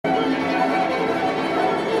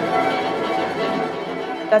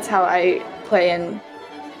That's how I play and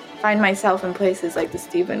find myself in places like the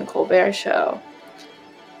Stephen Colbert Show.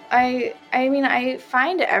 I mean, I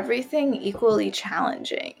find everything equally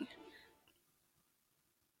challenging.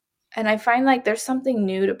 And I find like there's something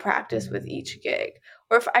new to practice with each gig.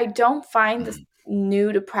 Or if I don't find this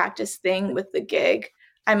new to practice thing with the gig,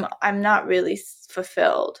 I'm not really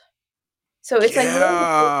fulfilled. So it's like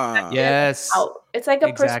really Yes. it's like a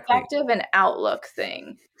Exactly. perspective and outlook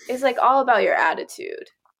thing. It's like all about your attitude.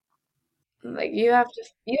 Like you have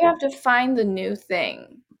to find the new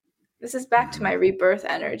thing. This is back to my rebirth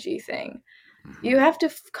energy thing. You have to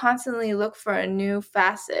constantly look for a new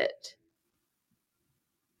facet,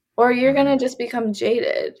 or you're going to just become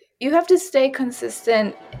jaded. You have to stay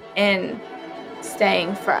consistent in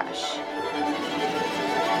staying fresh.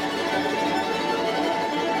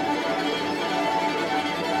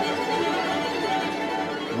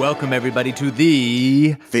 Welcome everybody to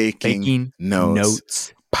the Faking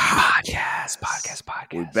Notes podcast.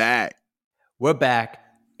 We're back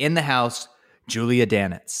in the house. Julia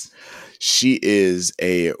Danitz. She is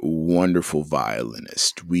a wonderful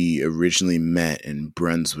violinist. We originally met in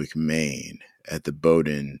Brunswick, Maine at the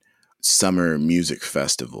Bowdoin Summer Music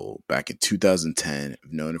Festival back in 2010.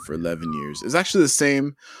 I've known her for 11 years. It's actually the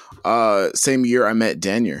same year I met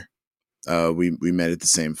Daniel. We met at the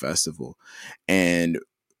same festival. And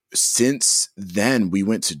since then, we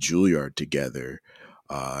went to Juilliard together.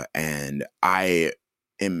 And I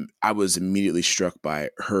was immediately struck by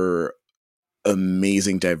her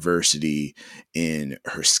amazing diversity in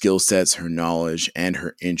her skill sets, her knowledge, and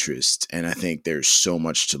her interest. And I think there's so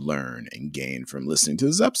much to learn and gain from listening to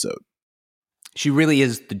this episode. She really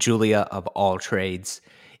is the Julia of all trades.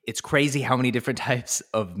 It's crazy how many different types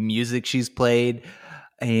of music she's played.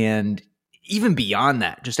 And even beyond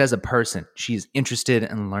that, just as a person, she's interested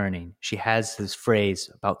in learning. She has this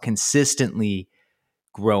phrase about consistently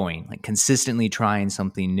growing, like consistently trying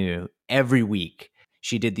something new every week.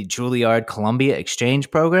 She did the Juilliard Columbia Exchange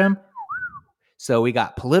Program. So we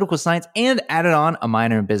got political science and added on a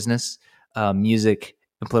minor in business. Music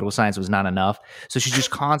and political science was not enough. So she's just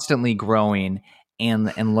constantly growing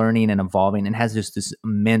and learning and evolving and has just this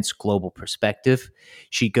immense global perspective.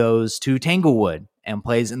 She goes to Tanglewood and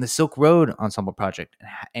plays in the Silk Road Ensemble Project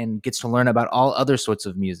and gets to learn about all other sorts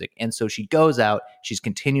of music. And so she goes out, she's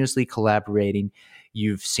continuously collaborating.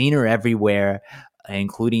 You've seen her everywhere,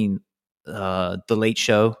 including The Late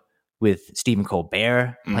Show with Stephen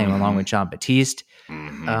Colbert, playing along with Jon Batiste.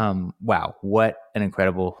 Wow, what an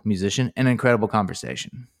incredible musician, an incredible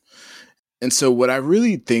conversation. And so what I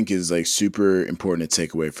really think is like super important to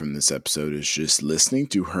take away from this episode is just listening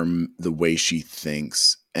to her, the way she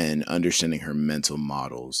thinks and understanding her mental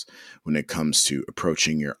models when it comes to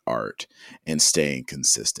approaching your art and staying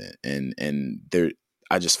consistent. And there,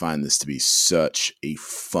 I just find this to be such a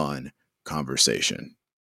fun conversation.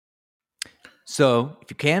 So if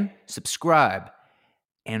you can, subscribe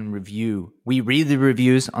and review. We read the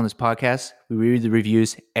reviews on this podcast. We read the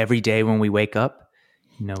reviews every day when we wake up.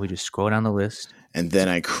 You know, we just scroll down the list. And then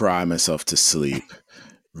I cry myself to sleep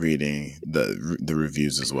reading the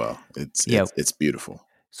reviews as well. It's beautiful.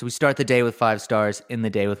 So we start the day with 5 stars, end the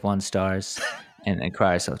day with 1 star, and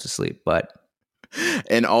cry ourselves to sleep.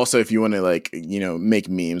 And also, if you want to make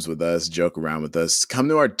memes with us, joke around with us, come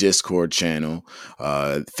to our Discord channel,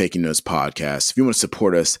 Faking Notes Podcast. If you want to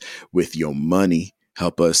support us with your money,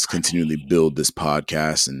 help us continually build this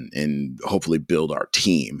podcast and hopefully build our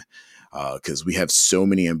team. Because we have so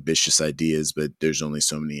many ambitious ideas, but there's only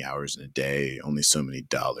so many hours in a day, only so many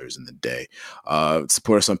dollars in the day.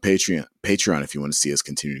 Support us on Patreon if you want to see us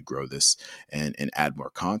continue to grow this and add more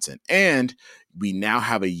content. And we now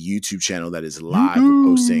have a YouTube channel that is live. We're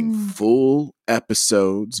posting full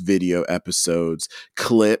episodes, video episodes,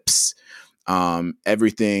 clips,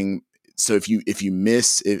 everything. So if you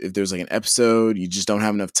miss, if there's like an episode, you just don't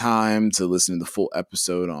have enough time to listen to the full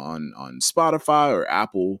episode on Spotify or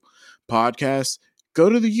Apple Podcasts, go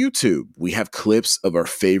to the YouTube. We have clips of our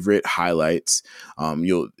favorite highlights.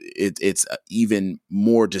 It's an even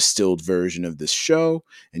more distilled version of this show,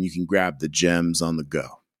 and you can grab the gems on the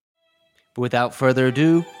go. But without further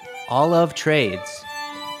ado, all of trades,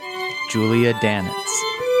 Julia Danitz.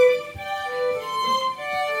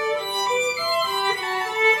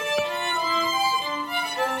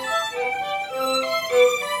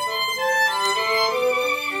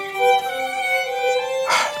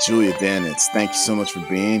 Julia Danitz, thank you so much for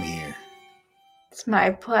being here. It's my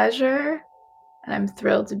pleasure, and I'm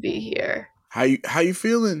thrilled to be here. How you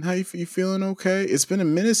feeling? You feeling okay? It's been a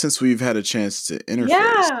minute since we've had a chance to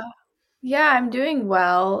interface. Yeah, I'm doing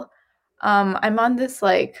well. I'm on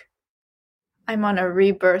a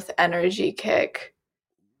rebirth energy kick.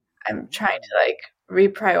 I'm trying to like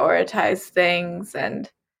reprioritize things and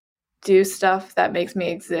do stuff that makes me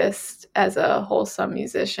exist as a wholesome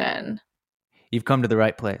musician. You've come to the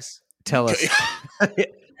right place. Tell us.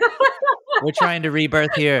 We're trying to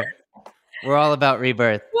rebirth here. We're all about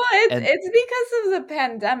rebirth. Well, it's because of the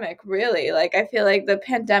pandemic, really. Like I feel like the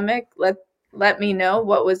pandemic let me know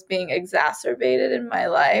what was being exacerbated in my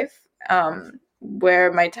life,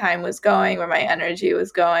 where my time was going, where my energy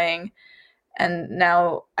was going, and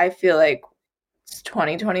now I feel like it's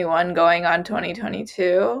 2021 going on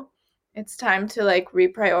 2022. It's time to like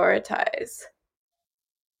reprioritize.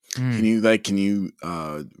 Can you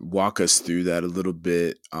walk us through that a little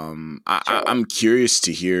bit? Sure. I'm curious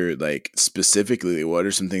to hear like specifically what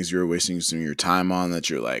are some things you're wasting some of your time on that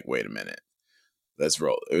you're like, wait a minute, let's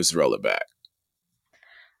roll it back.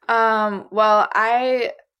 Well,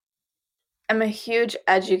 I am a huge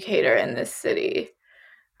educator in this city.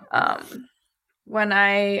 When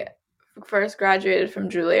I first graduated from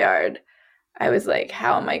Juilliard, I was like,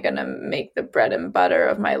 how am I going to make the bread and butter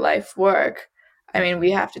of my life work? I mean,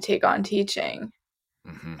 we have to take on teaching.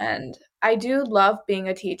 Mm-hmm. And I do love being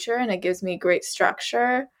a teacher and it gives me great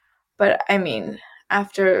structure. But I mean,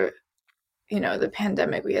 after, the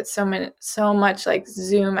pandemic, we had so much like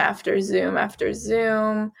Zoom after Zoom after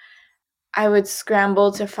Zoom. I would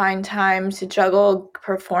scramble to find time to juggle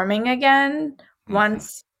performing again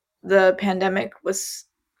once the pandemic was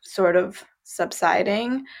sort of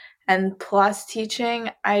subsiding, and plus teaching,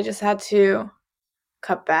 I just had to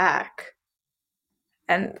cut back.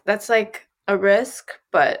 And that's like a risk,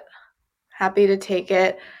 but happy to take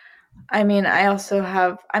it. I mean, I'm also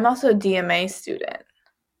a DMA student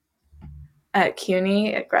at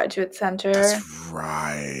CUNY at Graduate Center. That's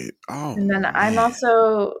right. Oh. And then I'm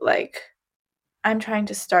also like, I'm trying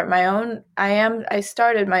to start my own. I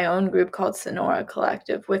started my own group called Sonora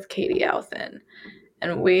Collective with Katie Althen,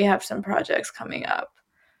 and we have some projects coming up.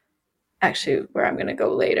 Actually, where I'm going to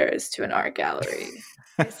go later is to an art gallery.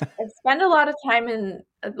 I spend a lot of time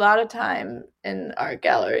in art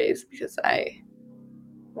galleries because I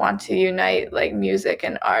want to unite like music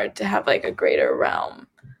and art to have like a greater realm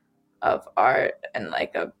of art and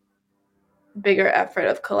like a bigger effort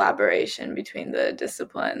of collaboration between the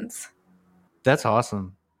disciplines. That's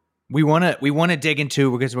awesome. We want to dig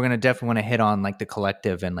into, because we're going to definitely want to hit on like the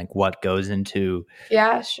collective and like what goes into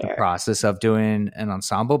the process of doing an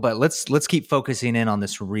ensemble. But let's keep focusing in on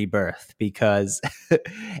this rebirth, because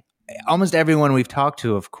almost everyone we've talked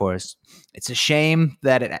to, of course, it's a shame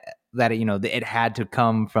that it had to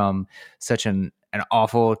come from such an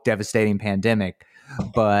awful, devastating pandemic,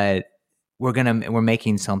 but we're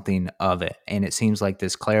making something of it. And it seems like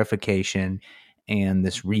this clarification and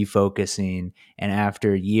this refocusing, and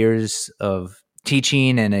after years of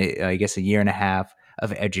teaching and I guess a year and a half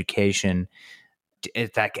of education,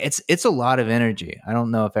 it's a lot of energy. I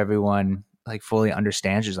don't know if everyone like fully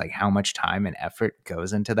understands just like how much time and effort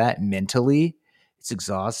goes into that mentally. It's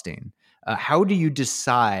exhausting. How do you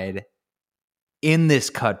decide in this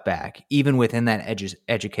cutback, even within that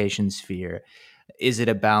education sphere? Is it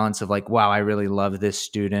a balance of like, wow, I really love this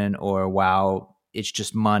student, or wow, it's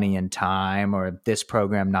just money and time, or this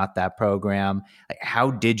program, not that program? Like,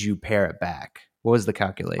 how did you pare it back? What was the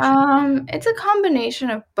calculation? It's a combination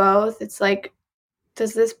of both. It's like,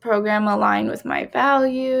 does this program align with my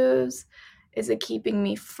values? Is it keeping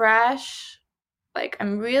me fresh? Like,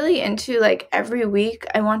 I'm really into like every week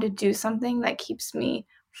I want to do something that keeps me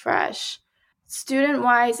fresh.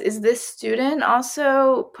 Student-wise, is this student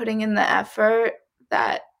also putting in the effort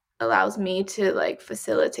that allows me to like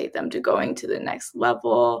facilitate them to going to the next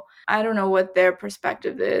level? I don't know what their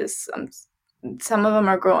perspective is. Some of them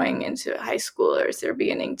are growing into high schoolers. They're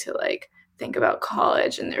beginning to like think about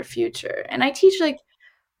college and their future. And I teach like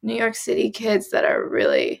New York City kids that are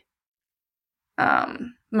really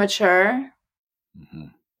mature,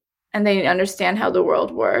 and they understand how the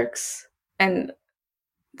world works. And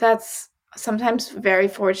that's sometimes very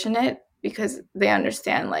fortunate because they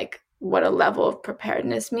understand like what a level of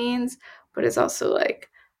preparedness means, but it's also like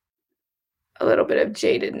a little bit of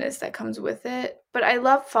jadedness that comes with it. But I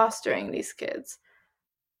love fostering these kids.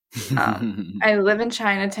 I live in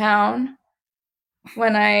Chinatown.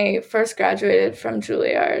 When I first graduated from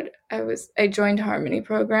Juilliard, I joined Harmony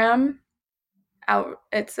Program.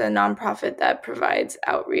 It's a nonprofit that provides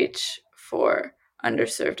outreach for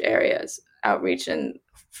underserved areas, outreach and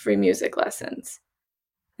free music lessons.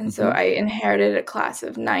 And so I inherited a class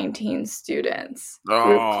of 19 students.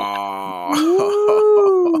 Oh.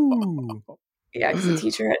 Yeah, because the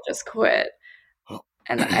teacher had just quit.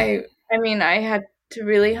 And I had to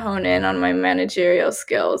really hone in on my managerial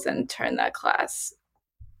skills and turn that class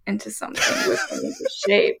into something, whip them into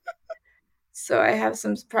shape. So I have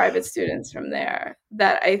some private students from there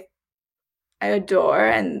that I adore,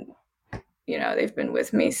 and they've been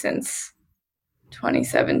with me since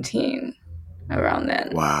 2017, around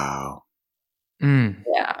then. Wow.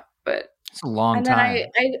 Yeah, but it's a long and then time.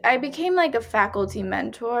 I became like a faculty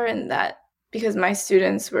mentor in that, because my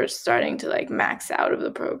students were starting to like max out of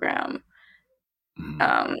the program.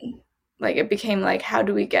 Like it became like, how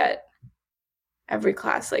do we get every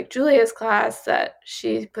class, like Julia's class, that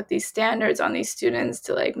she put these standards on these students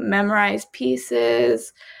to like memorize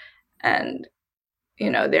pieces, and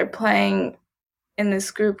they're playing in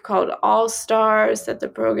this group called All Stars that the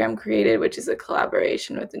program created, which is a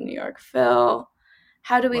collaboration with the New York Phil.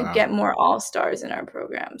 How do we get more All Stars in our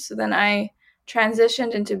program? So then I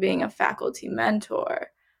transitioned into being a faculty mentor,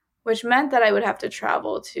 which meant that I would have to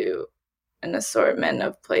travel to an assortment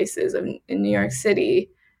of places in New York City,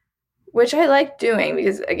 which I liked doing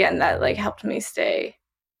because, again, that like helped me stay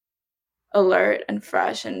alert and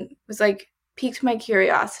fresh, and was like piqued my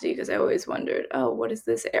curiosity, because I always wondered, oh, what is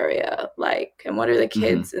this area like, and what are the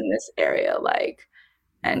kids in this area like?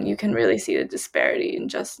 And you can really see the disparity in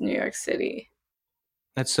just New York City.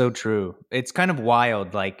 That's so true. It's kind of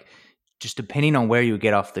wild, like just depending on where you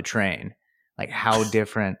get off the train, like how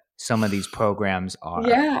different some of these programs are.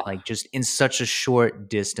 Yeah. Like just in such a short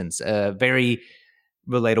distance. Very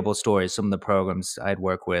relatable stories. Some of the programs I'd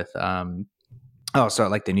work with. Also,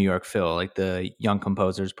 like the New York Phil, like the Young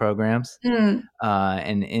Composers programs,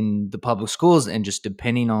 and in the public schools, and just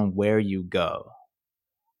depending on where you go,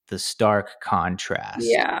 the stark contrast.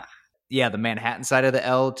 Yeah, the Manhattan side of the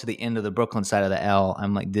L to the end of the Brooklyn side of the L.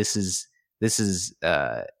 I'm like, this is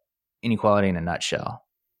inequality in a nutshell.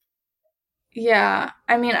 Yeah,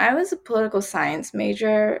 I mean, I was a political science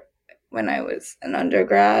major when I was an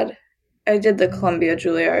undergrad. I did the Columbia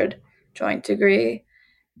Juilliard joint degree,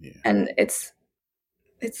 and it's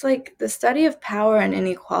like the study of power and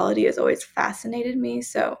inequality has always fascinated me.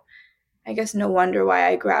 So I guess no wonder why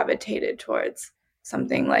I gravitated towards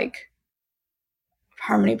something like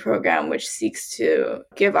Harmony Program, which seeks to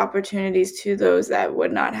give opportunities to those that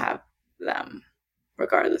would not have them,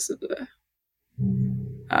 regardless of the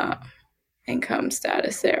income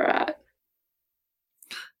status they're at.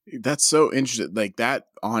 That's so interesting. Like that,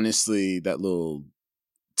 honestly, that little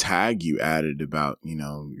tag you added about,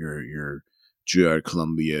 your Juilliard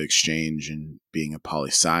Columbia exchange and being a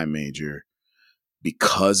poli-sci major,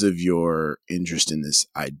 because of your interest in this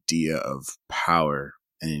idea of power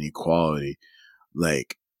and inequality.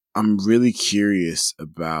 Like, I'm really curious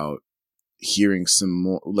about hearing some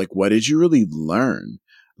more. Like, what did you really learn?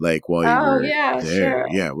 Like, while you were there? Sure.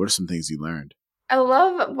 Yeah. What are some things you learned? I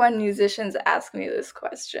love when musicians ask me this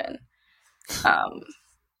question.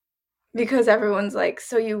 Because everyone's like,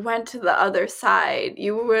 so you went to the other side.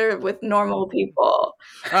 You were with normal people.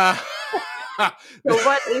 So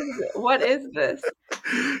what is this?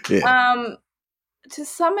 Yeah. To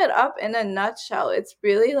sum it up in a nutshell, it's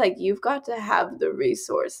really like you've got to have the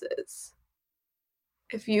resources.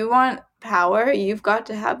 If you want power, you've got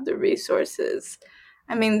to have the resources.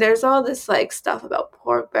 I mean, there's all this like stuff about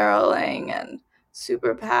pork barreling and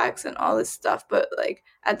super PACs and all this stuff, but like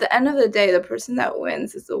at the end of the day, the person that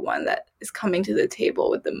wins is the one that is coming to the table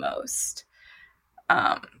with the most.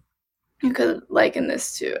 You could liken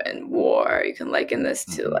this to in war. You can liken this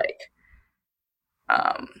to like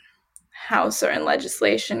how certain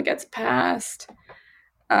legislation gets passed.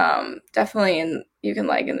 Definitely, you can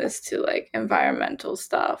liken this to like environmental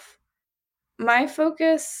stuff. My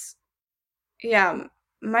focus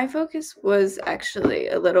was actually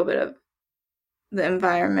a little bit of the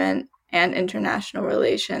environment and international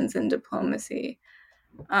relations and diplomacy.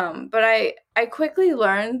 But I quickly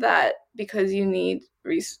learned that because you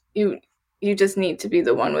just need to be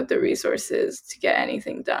the one with the resources to get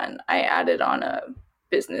anything done. I added on a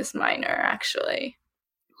business minor, actually.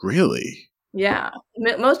 Really? Yeah.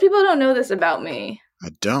 Most people don't know this about me. I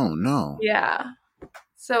don't know. Yeah.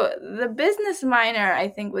 So the business minor, I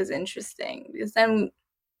think, was interesting because then,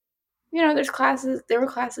 there were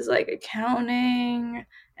classes like accounting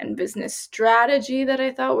and business strategy that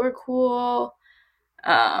I thought were cool.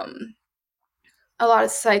 A lot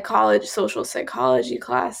of social psychology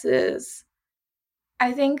classes.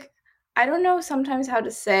 I don't know sometimes how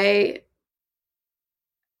to say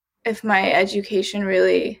if my education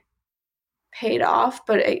really paid off,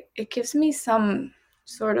 but it gives me some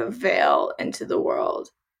sort of veil into the world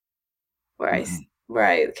where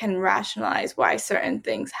I can rationalize why certain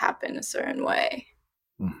things happen a certain way.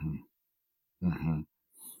 And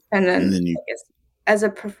then I guess as a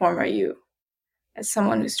performer, as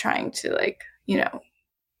someone who's trying to like,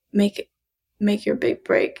 make make your big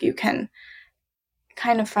break, you can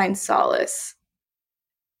kind of find solace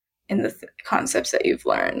in the concepts that you've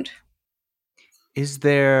learned. Is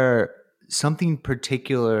there something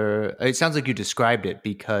particular? It sounds like you described it,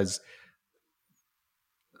 because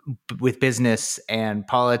with business and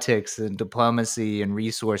politics and diplomacy and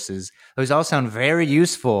resources, those all sound very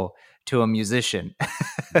useful to a musician.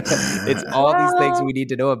 It's all these things we need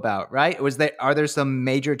to know about, right? Are there some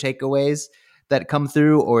major takeaways that come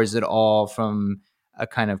through, or is it all from a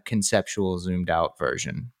kind of conceptual, zoomed out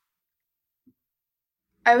version?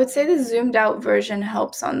 I would say the zoomed out version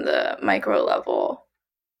helps on the micro level.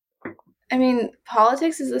 I mean,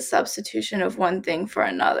 politics is a substitution of one thing for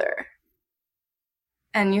another.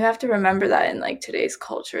 And you have to remember that in like today's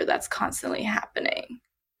culture, that's constantly happening.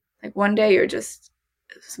 Like one day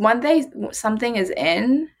something is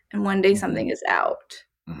in, and one day something is out.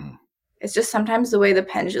 Mm-hmm. It's just sometimes the way the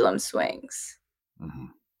pendulum swings. Mm-hmm.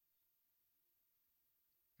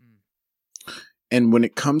 And when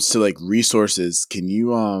it comes to like resources, can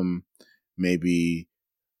you maybe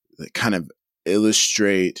kind of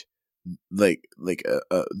illustrate like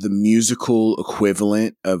the musical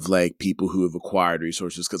equivalent of like people who have acquired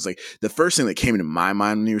resources? Because like the first thing that came into my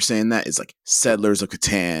mind when you were saying that is like Settlers of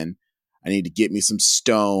Catan. I need to get me some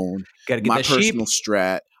stone. Gotta get my the personal sheep.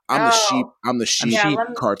 strat. I'm the sheep sheep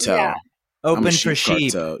cartel. Yeah. Open for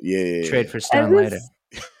sheep. Cartel. Yeah. Trade for stone later.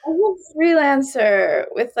 As a freelancer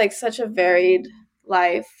with like such a varied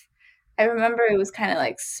life, I remember it was kind of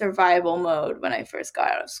like survival mode when I first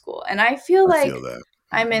got out of school. And I feel that.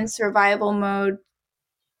 I'm in survival mode,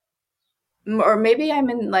 or maybe I'm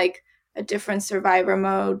in like a different survivor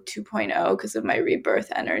mode 2.0 because of my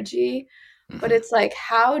rebirth energy. Mm-hmm. But it's like,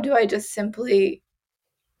 how do I just simply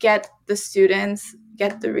get the students,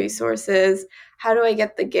 get the resources? How do I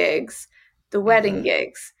get the gigs, the wedding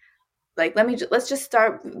gigs? Like, let's just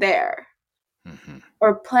start there. Mm-hmm.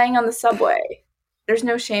 Or playing on the subway. There's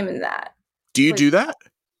no shame in that. Do you do that?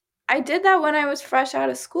 I did that when I was fresh out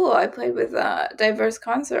of school. I played with diverse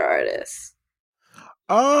concert artists.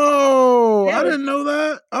 Oh, I didn't know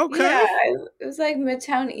that. Okay. Yeah, it was like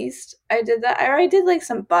Midtown East. I did that. I did like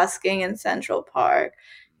some busking in Central Park.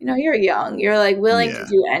 You know, you're young. You're like willing to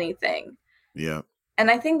do anything. Yeah. And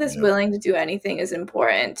I think this willing to do anything is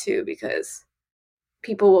important too, because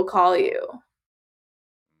people will call you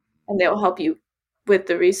and they'll help you with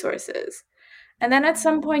the resources. And then at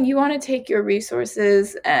some point you want to take your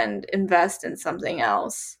resources and invest in something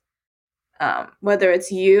else. Whether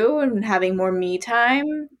it's you and having more me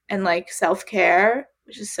time and like self-care,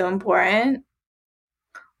 which is so important,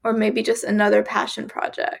 or maybe just another passion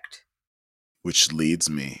project. Which leads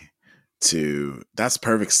me to, that's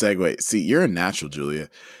perfect segue. See, you're a natural, Julia.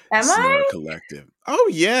 Am I? Collective. Oh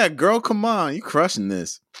yeah, girl, come on. You crushing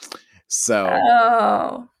this.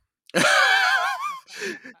 So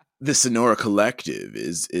the Sonora Collective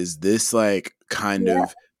is this like kind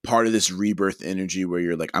of part of this rebirth energy where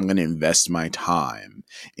you're like, I'm going to invest my time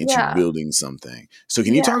into building something. So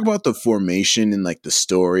can you talk about the formation and like the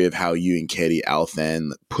story of how you and Katie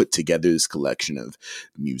Althan put together this collection of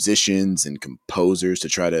musicians and composers to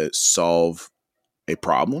try to solve a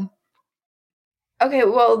problem? Okay,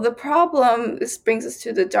 well, the problem, this brings us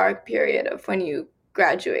to the dark period of when you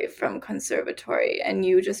graduate from conservatory and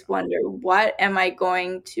you just wonder, what am I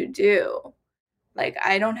going to do? Like,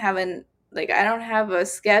 I don't have a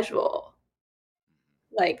schedule.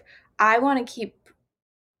 Like, I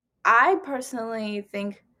personally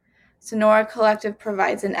think Sonora Collective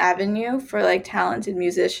provides an avenue for like talented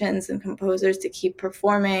musicians and composers to keep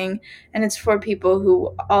performing. And it's for people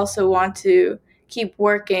who also want to keep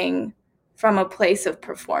working from a place of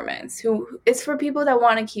performance. It's for people that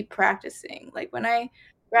want to keep practicing. Like when I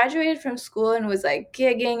graduated from school and was like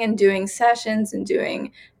gigging and doing sessions and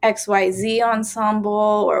doing XYZ ensemble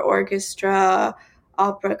or orchestra,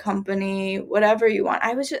 opera company, whatever you want.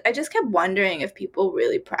 I just kept wondering if people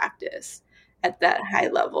really practice at that high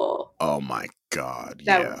level. Oh my God.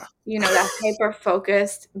 That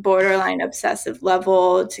hyper-focused, borderline obsessive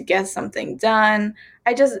level to get something done.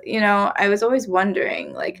 I was always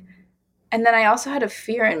wondering, like, and then I also had a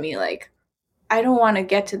fear in me, like, I don't want to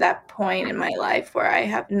get to that point in my life where I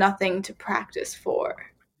have nothing to practice for.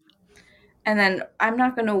 And then I'm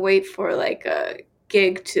not going to wait for like a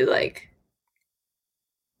gig to like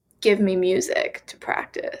give me music to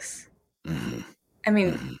practice. Mm-hmm. I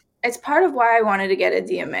mean, it's part of why I wanted to get a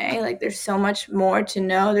DMA. Like, there's so much more to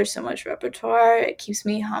know. There's so much repertoire. It keeps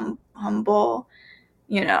me humble.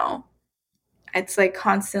 You know, it's like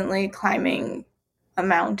constantly climbing a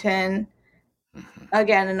mountain. Mm-hmm.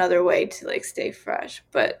 Again, another way to like stay fresh.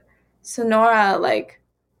 But Sonora, like,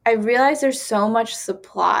 I realize there's so much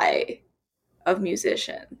supply of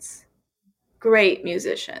musicians, great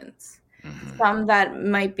musicians. Mhm. Some that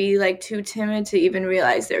might be like too timid to even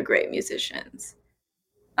realize they're great musicians.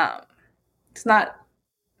 It's not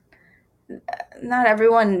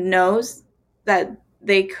everyone knows that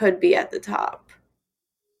they could be at the top.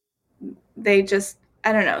 They just,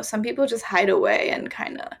 I don't know, some people just hide away and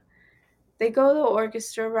kind of, they go the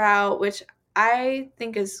orchestra route, which I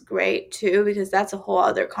think is great too, because that's a whole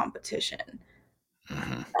other competition.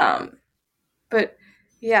 Mhm. But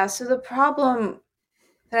yeah, so the problem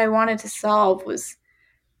that I wanted to solve was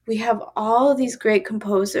we have all these great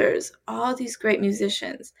composers, all these great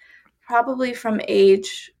musicians, probably from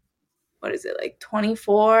age, what is it, like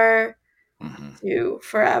 24 Mhm. to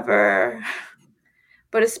forever.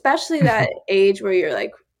 But especially that age where you're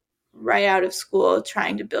like right out of school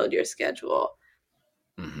trying to build your schedule.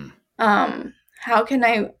 Mhm. How can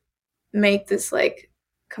I make this like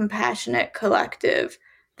compassionate collective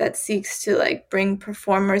that seeks to like bring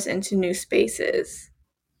performers into new spaces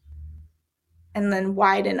and then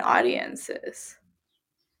widen audiences?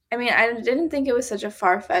 I mean, I didn't think it was such a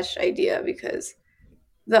far-fetched idea because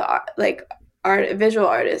like art visual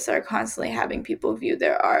artists are constantly having people view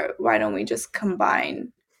their art. Why don't we just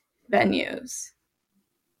combine venues?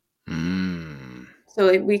 Mm. So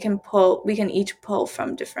like we can each pull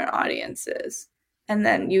from different audiences, and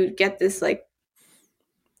then you get this like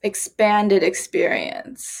expanded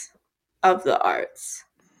experience of the arts.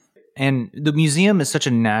 And the museum is such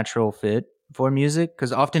a natural fit for music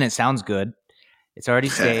because often it sounds good. It's already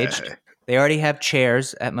staged. They already have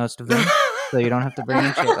chairs at most of them, so you don't have to bring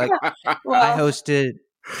in chairs. Like I Well, hosted,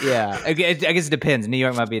 yeah. I guess it depends. New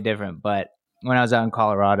York might be different, but when I was out in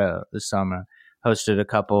Colorado this summer, hosted a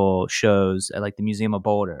couple shows at like the Museum of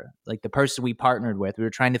Boulder. Like the person we partnered with, we were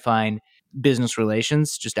trying to find business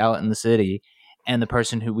relations just out in the city, and the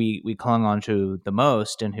person who we clung on to the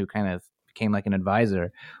most and who kind of became like an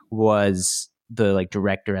advisor was the like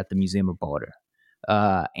director at the Museum of Boulder,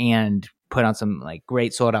 and put on some like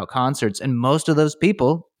great sold out concerts. And most of those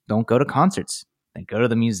people don't go to concerts; they go to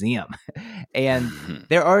the museum, and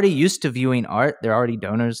they're already used to viewing art. They're already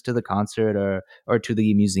donors to the concert or to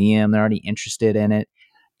the museum. They're already interested in it,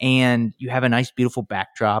 and you have a nice, beautiful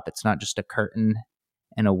backdrop. It's not just a curtain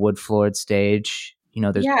and a wood floored stage. You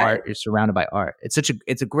know, there's yeah, art. You're surrounded by art. It's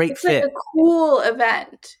a great it's like fit. a cool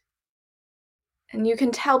event. And you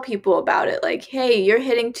can tell people about it like, hey, you're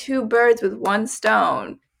hitting two birds with one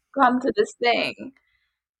stone. Come to this thing.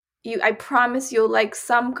 I promise you'll like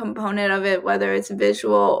some component of it, whether it's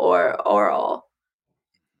visual or oral.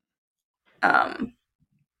 Um,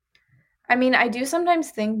 I mean, I do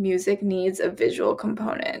sometimes think music needs a visual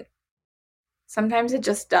component. Sometimes it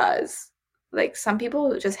just does. Like some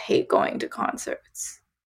people just hate going to concerts.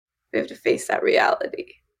 We have to face that reality.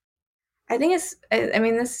 I think I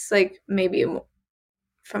mean, this is like maybe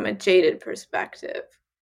from a jaded perspective.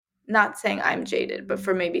 Not saying I'm jaded, but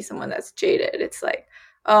for maybe someone that's jaded, it's like,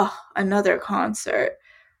 oh, another concert.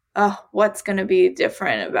 Oh, what's going to be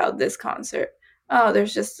different about this concert? Oh,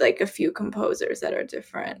 there's just like a few composers that are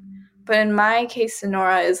different. But in my case,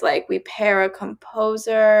 Sonora is like we pair a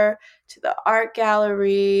composer to the art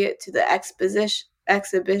gallery, to the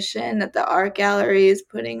exhibition that the art gallery is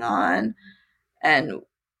putting on. And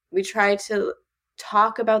we try to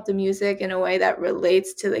talk about the music in a way that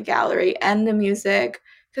relates to the gallery and the music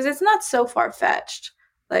because it's not so far fetched.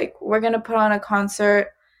 Like, we're going to put on a concert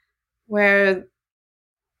where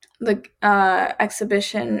the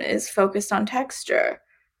exhibition is focused on texture.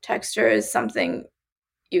 Texture is something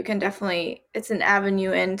you can definitely, it's an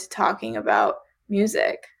avenue into talking about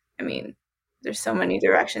music. I mean, there's so many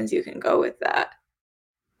directions you can go with that.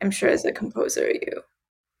 I'm sure as a composer, you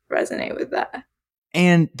resonate with that.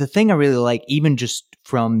 And the thing I really like, even just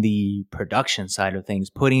from the production side of things,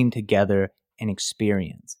 putting together an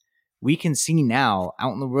experience. We can see now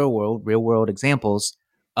out in the real world examples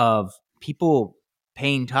of people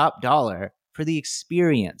paying top dollar for the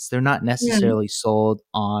experience. They're not Mm. necessarily sold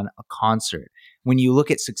on a concert. When you look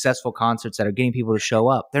at successful concerts that are getting people to show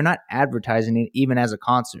up, they're not advertising it even as a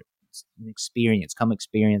concert. It's an experience. Come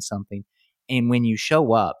experience something. And when you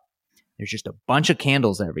show up, there's just a bunch of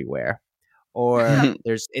candles everywhere, or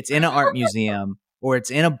it's in an art museum, or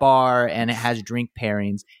it's in a bar and it has drink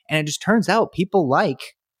pairings, and it just turns out people like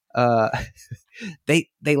uh they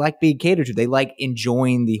like being catered to. They like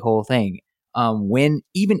enjoying the whole thing. When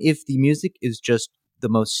even if the music is just the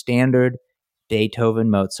most standard Beethoven,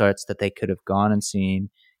 Mozart's that they could have gone and seen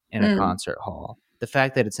in a Mm. concert hall, the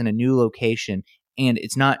fact that it's in a new location and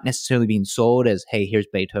it's not necessarily being sold as, hey, here's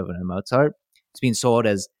Beethoven and Mozart. It's being sold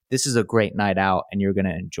as, this is a great night out and you're going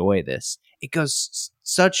to enjoy this. It goes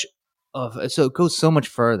such of, so it goes so much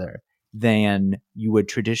further. than you would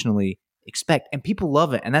traditionally expect. And people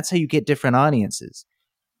love it. And that's how you get different audiences.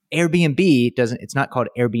 Airbnb doesn't, it's not called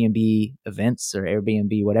Airbnb events or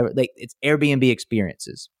Airbnb, whatever. Like, it's Airbnb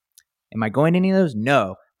experiences. Am I going to any of those?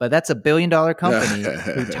 No. But that's $1 billion company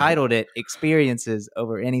who titled it experiences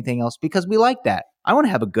over anything else because we like that. I want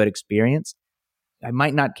to have a good experience. I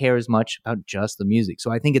might not care as much about just the music.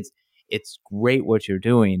 So I think it's great what you're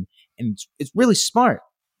doing. And it's really smart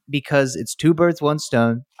because it's two birds, one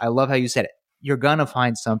stone. I love how you said it. You're going to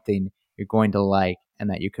find something you're going to like and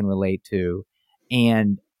that you can relate to.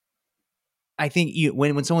 And I think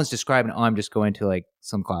when someone's describing, oh, I'm just going to like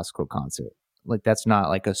some classical concert, like that's not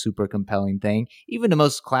like a super compelling thing. Even to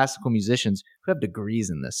most classical musicians who have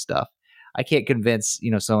degrees in this stuff, I can't convince,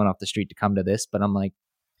 someone off the street to come to this, but I'm like,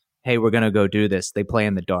 hey, we're going to go do this. They play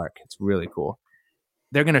in the dark. It's really cool.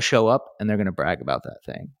 They're going to show up and they're going to brag about that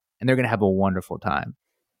thing and they're going to have a wonderful time.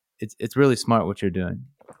 It's really smart what you're doing.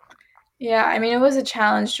 Yeah, I mean, it was a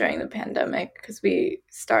challenge during the pandemic because we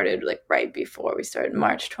started like right before we started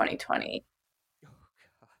March 2020.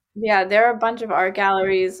 Yeah, there are a bunch of art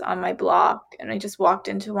galleries on my block, and I just walked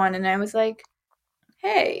into one and I was like,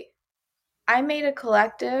 hey, I made a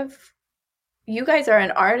collective. You guys are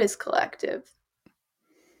an artist collective.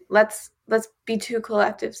 Let's be two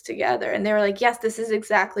collectives together. And they were like, yes, this is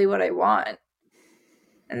exactly what I want.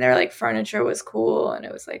 And their like furniture was cool and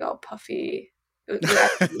it was like all puffy.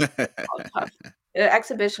 The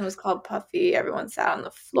exhibition was called Puffy. Everyone sat on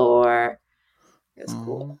the floor. It was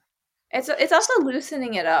cool. It's also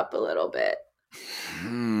loosening it up a little bit.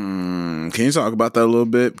 Can you talk about that a little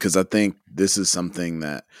bit? Because I think this is something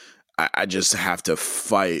that I just have to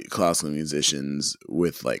fight classical musicians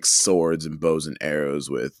with like swords and bows and arrows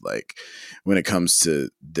with, like, when it comes to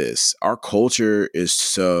this. Our culture is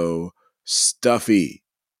so stuffy.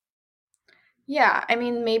 Yeah, I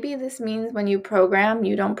mean, maybe this means when you program,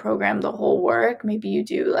 you don't program the whole work. Maybe you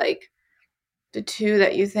do like the two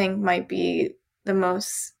that you think might be the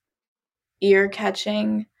most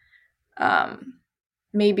ear-catching.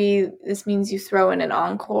 Maybe this means you throw in an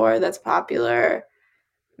encore that's popular.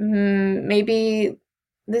 Maybe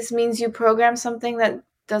this means you program something that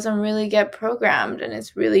doesn't really get programmed and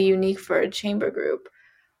it's really unique for a chamber group.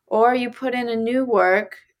 Or you put in a new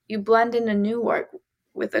work, you blend in a new work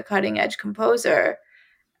with a cutting-edge composer,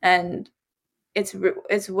 and it's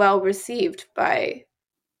well received by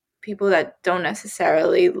people that don't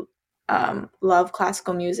necessarily love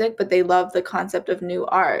classical music, but they love the concept of new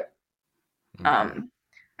art.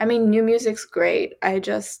 I mean, new music's great. I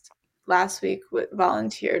just last week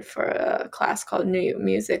volunteered for a class called New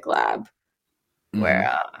Music Lab,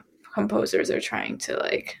 where composers are trying to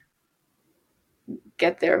like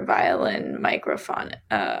get their violin microphone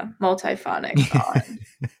multiphonics on.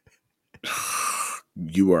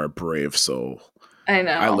 You are a brave soul. I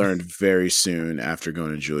know. I learned very soon after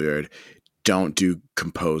going to Juilliard, don't do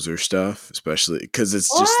composer stuff, especially because it's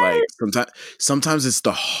just like sometimes it's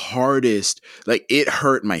the hardest. Like, it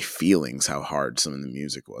hurt my feelings how hard some of the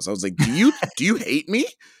music was. I was like, do you hate me?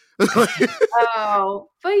 Oh,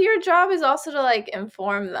 but your job is also to like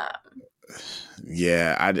inform them.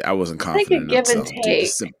 Yeah, I wasn't confident like a give enough. and take. Dude,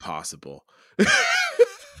 it's impossible.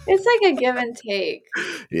 It's like a give and take.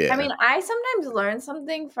 Yeah. I mean, I sometimes learn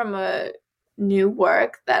something from a new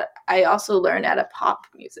work that I also learned at a pop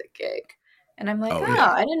music gig. And I'm like,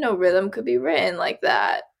 I didn't know rhythm could be written like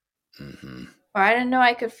that. Mm-hmm. Or I didn't know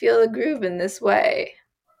I could feel the groove in this way.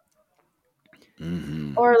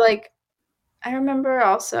 Mm-hmm. Or like, I remember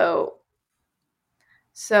also,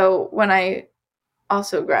 so when I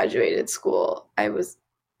also graduated school, I was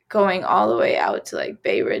going all the way out to like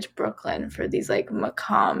Bay Ridge, Brooklyn for these like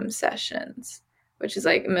maqam sessions, which is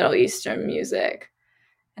like Middle Eastern music.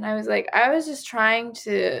 And I was like, I was just trying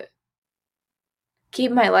to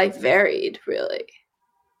keep my life varied, really.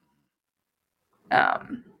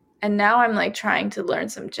 And now I'm like trying to learn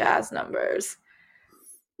some jazz numbers.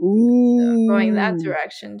 Ooh. Going that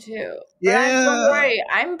direction too. Yeah. But don't worry,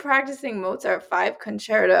 I'm practicing Mozart 5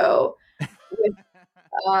 concerto with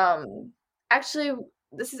actually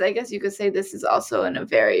this is, I guess you could say this is also in a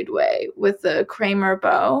varied way with the Kramer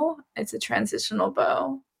bow. It's a transitional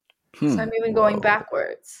bow. So I'm even going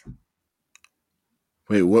backwards.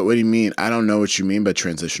 Wait, what do you mean? I don't know what you mean by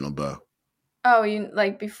transitional bow. Oh, you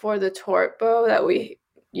like before the Tort bow that we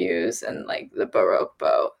use and like the Baroque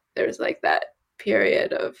bow, there's like that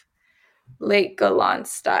period of late Galant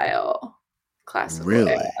style classical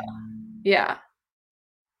Really? era. Yeah.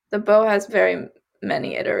 The bow has very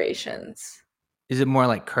many iterations. Is it more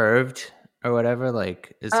like curved or whatever?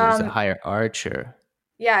 Like, is there a higher arch or?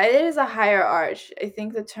 Yeah, it is a higher arch. I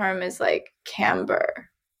think the term is like camber.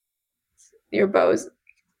 Your bow's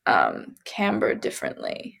camber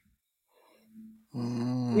differently.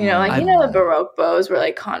 Mm. The Baroque bows were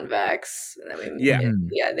like convex, and then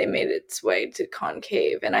they made its way to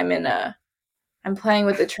concave. And I'm playing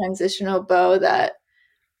with a transitional bow that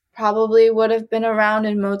probably would have been around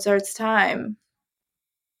in Mozart's time.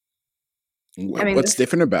 What's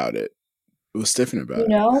different about it? What's different about it?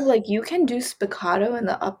 Like you can do spiccato in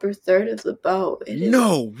the upper third of the bow.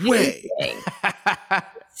 No way.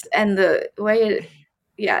 And the way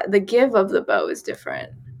the give of the bow is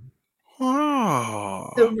different.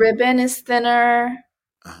 Oh. The ribbon is thinner.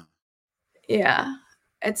 Yeah.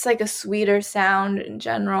 It's like a sweeter sound in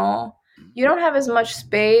general. You don't have as much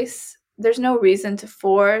space. There's no reason to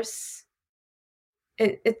force.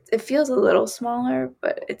 It feels a little smaller,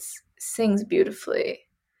 but it sings beautifully.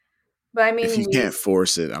 But I mean, if you can't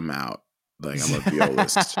force it, I'm out. Like, I'm a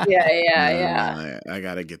violist. Yeah. I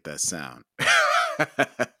gotta get that sound.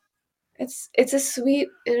 It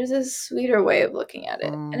is a sweeter way of looking at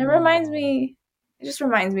it, and it just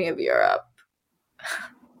reminds me of Europe.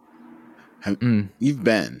 You've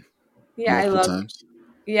been? Yeah, multiple times.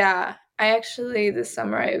 Yeah, I actually this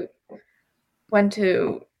summer I went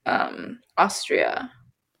to Austria.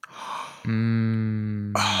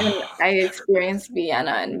 And I experienced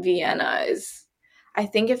Vienna, and Vienna is, I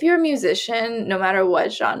think if you're a musician, no matter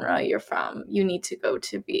what genre you're from, you need to go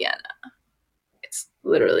to Vienna. It's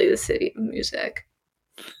literally the city of music.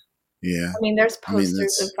 Yeah. I mean, there's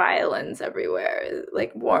posters of violins everywhere. It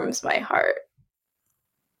like warms my heart.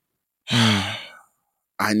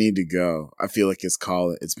 I need to go. I feel like it's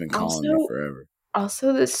been calling me forever.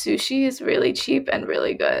 Also, the sushi is really cheap and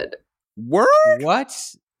really good. Word? What?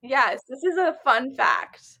 Yes, this is a fun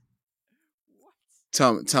fact.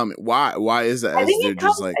 Tell me why is that? I think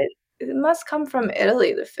it must come from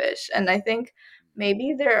Italy, the fish, and I think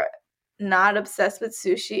maybe they're not obsessed with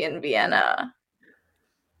sushi in Vienna.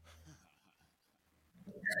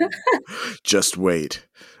 Just wait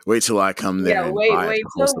till I come there. Yeah, wait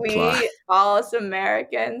till we, all us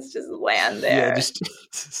Americans, just land there. Yeah,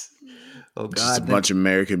 oh God! Just a bunch of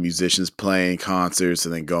American musicians playing concerts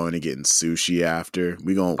and then going and getting sushi after.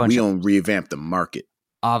 We gonna revamp the market.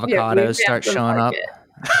 Avocados start showing up.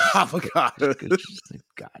 Avocados.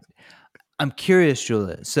 God, I'm curious,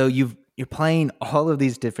 Julia. So you're playing all of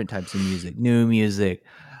these different types of music, new music,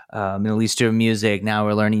 Middle Eastern music. Now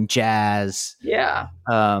we're learning jazz. Yeah.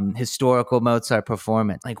 Historical Mozart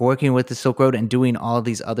performance, like working with the Silk Road and doing all of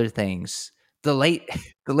these other things. The late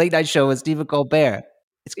night show with Stephen Colbert.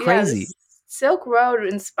 It's crazy. Yeah, Silk Road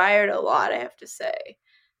inspired a lot, I have to say.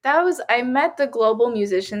 I met the Global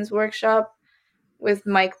Musicians Workshop with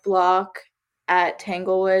Mike Block at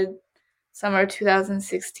Tanglewood, summer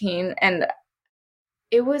 2016, and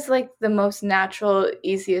it was like the most natural,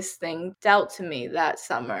 easiest thing dealt to me that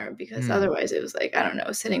summer, because otherwise it was like, I don't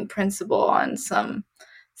know, sitting principal on some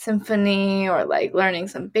symphony or like learning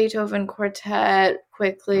some Beethoven quartet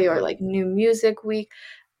quickly or like new music week.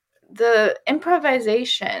 The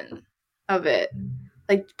improvisation of it,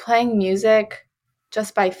 like playing music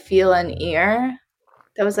just by feel and ear,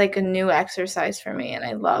 that was like a new exercise for me, and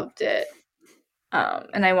I loved it.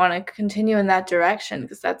 And I want to continue in that direction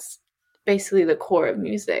because that's basically the core of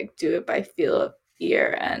music. Do it by feel,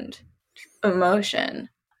 ear, and emotion.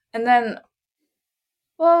 And then,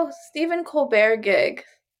 Stephen Colbert gig.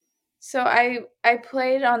 So I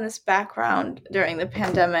played on this background during the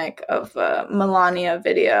pandemic of a Melania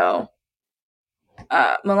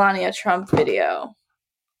Trump video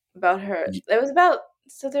about her. It was about,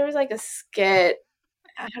 so there was like a skit.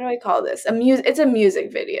 How do I call this? It's a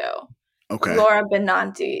music video. Okay. Laura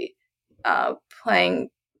Benanti playing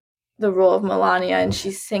the role of Melania, and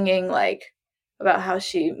she's singing like about how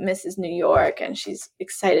she misses New York and she's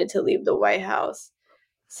excited to leave the White House.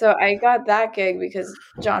 So I got that gig because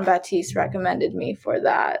John Baptiste recommended me for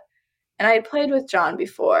that. And I had played with John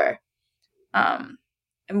before and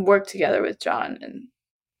worked together with John. And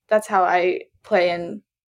that's how I play and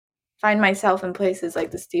find myself in places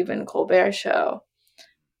like the Stephen Colbert Show.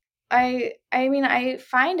 I mean, I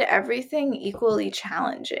find everything equally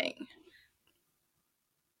challenging.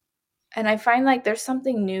 And I find like there's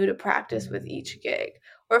something new to practice with each gig.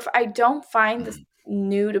 Or if I don't find this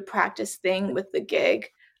new to practice thing with the gig,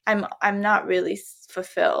 I'm not really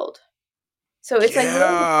fulfilled. So it's like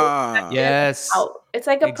it's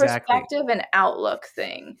like a perspective and outlook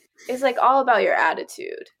thing. It's like all about your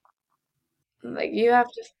attitude. Like you have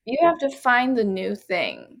to find the new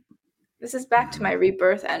thing. This is back to my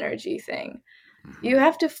rebirth energy thing. You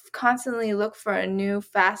have to constantly look for a new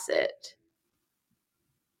facet,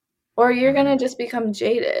 or you're going to just become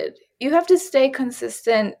jaded. You have to stay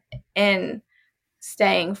consistent in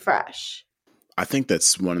staying fresh. I think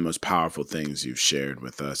that's one of the most powerful things you've shared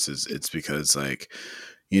with us is it's because like,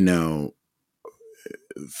 you know,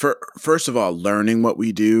 first of all, learning what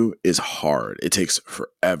we do is hard. It takes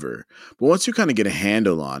forever. But once you kind of get a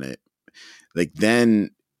handle on it, like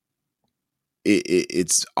then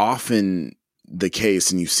it's often the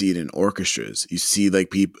case, and you see it in orchestras. You see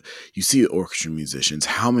like people, you see orchestra musicians.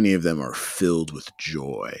 How many of them are filled with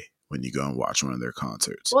joy when you go and watch one of their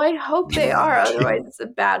concerts? Well, I hope they are. Otherwise, it's a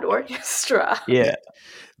bad orchestra. Yeah.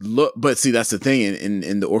 Look, but see, that's the thing.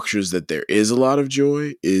 In the orchestras that there is a lot of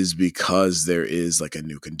joy is because there is like a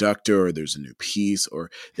new conductor, or there's a new piece, or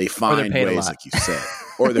they find ways, like you said,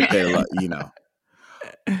 or they're paid a lot, you know.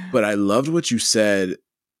 But I loved what you said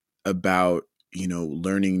about, you know,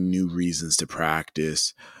 learning new reasons to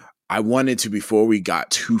practice. I wanted to, before we got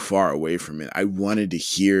too far away from it, I wanted to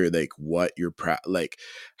hear like what you're like,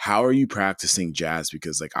 how are you practicing jazz?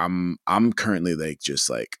 Because like I'm currently like just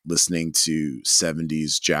like listening to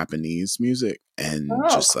 70s Japanese music and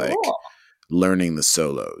just cool. Like learning the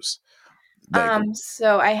solos. Like,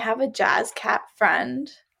 so I have a jazz cat friend.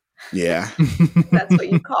 Yeah. That's what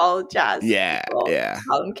you call jazz. Yeah. People. Yeah.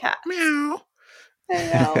 Call them cats. Meow. I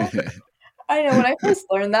know. I know. When I first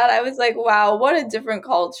learned that, I was like, wow, what a different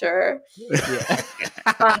culture. Yeah.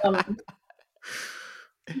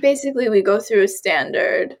 Basically, we go through a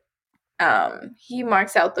standard. He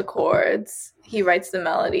marks out the chords. He writes the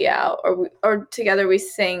melody out, or together we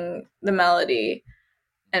sing the melody,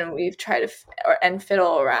 and we try to and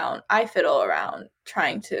fiddle around. I fiddle around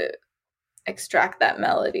trying to extract that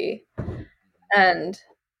melody. And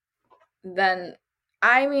then,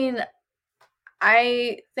 I mean,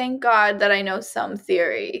 I thank God that I know some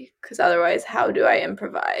theory, because otherwise how do I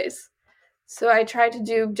improvise? So I try to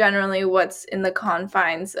do generally what's in the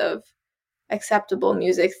confines of acceptable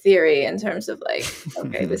music theory in terms of like,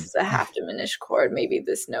 okay, this is a half diminished chord. Maybe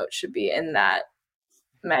this note should be in that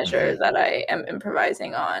measure that I am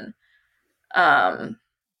improvising on. I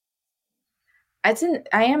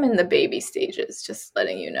am in the baby stages, just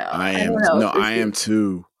letting you know. I am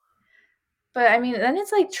too. But I mean, then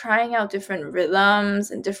it's like trying out different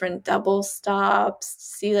rhythms and different double stops to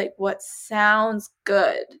see like what sounds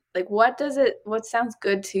good. Like what sounds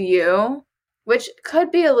good to you, which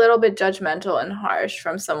could be a little bit judgmental and harsh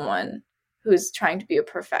from someone who's trying to be a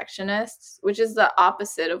perfectionist, which is the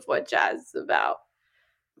opposite of what jazz is about.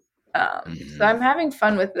 So I'm having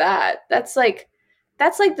fun with that. That's like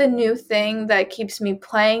the new thing that keeps me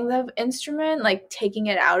playing the instrument, like taking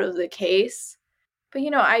it out of the case. But you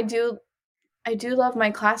know, I do love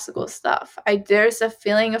my classical stuff. There's a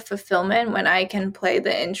feeling of fulfillment when I can play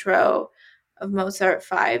the intro of Mozart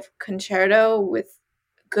 5 Concerto with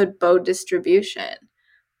good bow distribution.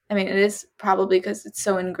 I mean, it is probably because it's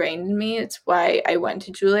so ingrained in me. It's why I went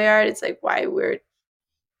to Juilliard. It's like why we're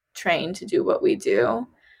trained to do what we do.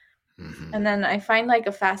 Mm-hmm. And then I find like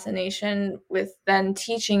a fascination with then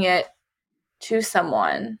teaching it to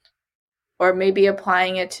someone, or maybe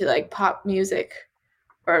applying it to like pop music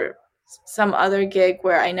or some other gig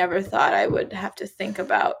where I never thought I would have to think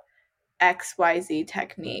about XYZ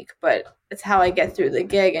technique, but it's how I get through the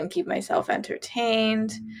gig and keep myself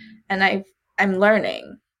entertained. And I'm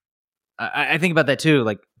learning. I think about that too,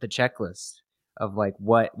 like the checklist of like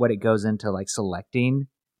what it goes into, like selecting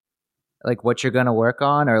like what you're going to work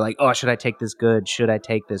on, or like, oh, should I take this good? Should I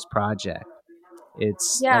take this project?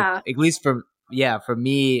 It's like, at least for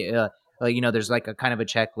me, like, you know, there's like a kind of a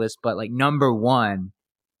checklist, but like number one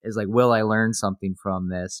is like, will I learn something from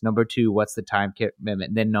this? Number two, what's the time commitment?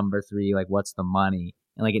 And then number three, like, what's the money?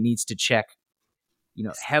 And like, it needs to check, you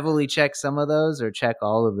know, heavily check some of those or check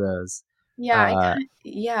all of those. Yeah.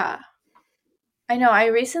 I know. I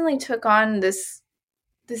recently took on this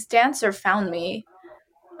dancer found me.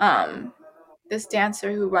 This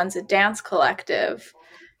dancer who runs a dance collective.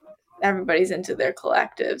 Everybody's into their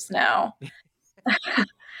collectives now.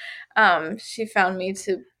 She found me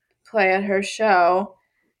to play at her show,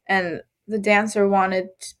 and the dancer wanted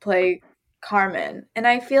to play Carmen. And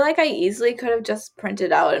I feel like I easily could have just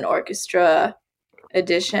printed out an orchestra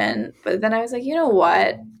edition, but then I was like, you know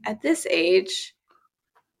what? At this age,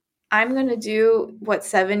 I'm going to do what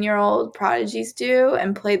 7-year-old prodigies do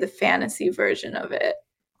and play the fantasy version of it.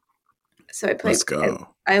 So I played. Let's go.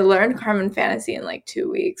 I learned Carmen Fantasy in like 2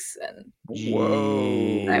 weeks, and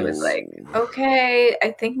I was like, okay,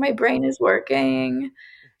 I think my brain is working.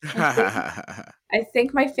 I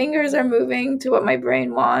think my fingers are moving to what my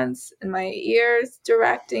brain wants, and my ears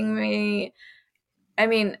directing me. I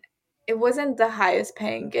mean, it wasn't the highest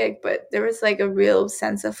paying gig, but there was like a real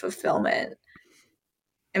sense of fulfillment.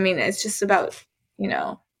 I mean, it's just about, you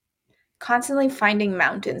know, constantly finding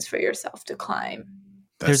mountains for yourself to climb.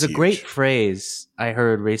 There's That's a great huge. phrase I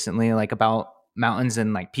heard recently, like about mountains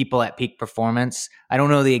and like people at peak performance. I don't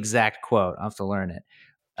know the exact quote. I'll have to learn it.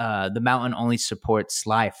 The mountain only supports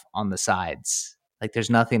life on the sides. Like there's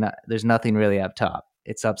nothing really up top.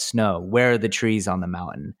 It's up snow. Where are the trees on the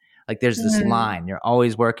mountain? Like there's this Mm. line. You're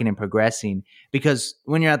always working and progressing because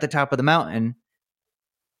when you're at the top of the mountain,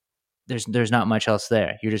 there's not much else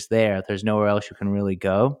there. You're just there. There's nowhere else you can really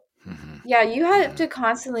go. Mhm. Yeah, you have Mhm. to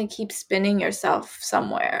constantly keep spinning yourself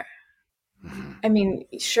somewhere. Mhm. I mean,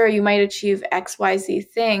 sure, you might achieve XYZ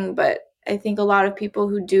thing, but I think a lot of people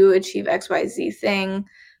who do achieve XYZ thing,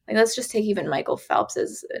 like let's just take even Michael Phelps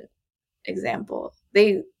as an example.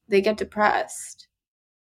 They get depressed.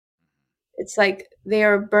 It's like they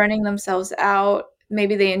are burning themselves out.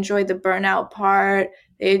 Maybe they enjoy the burnout part,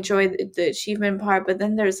 they enjoy the achievement part, but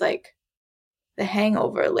then there's like the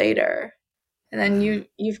hangover later. And then Mhm.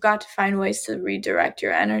 you've got to find ways to redirect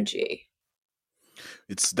your energy.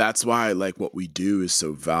 That's why like what we do is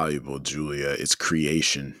so valuable, Julia. It's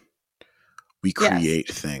creation. We Yes. create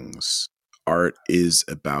things. Art is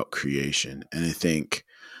about creation. And I think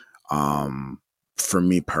for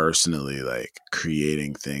me personally, like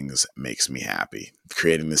creating things makes me happy.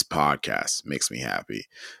 Creating this podcast makes me happy.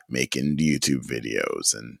 Making YouTube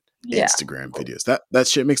videos and Yeah. Instagram videos. That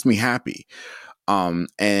shit makes me happy.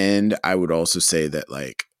 And I would also say that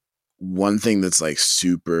like one thing that's like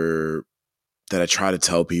super that I try to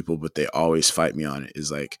tell people, but they always fight me on it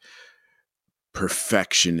is like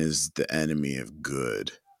perfection is the enemy of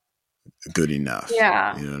good enough.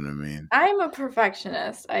 Yeah. You know what I mean? I'm a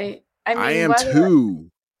perfectionist. I I mean am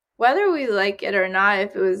too. whether we like it or not,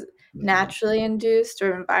 if it was Mhm. naturally induced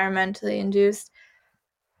or environmentally induced,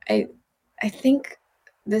 I I think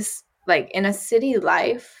this like in a city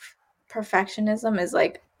life, perfectionism is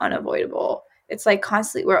like unavoidable. It's like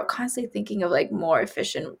we're constantly thinking of like more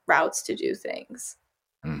efficient routes to do things.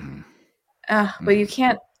 Mhm. But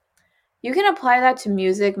Mhm. you can apply that to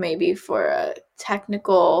music maybe for a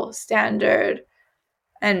technical standard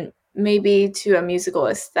and maybe to a musical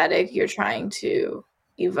aesthetic you're trying to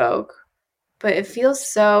evoke, but it feels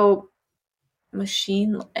so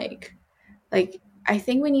machine like. Like I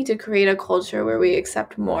think we need to create a culture where we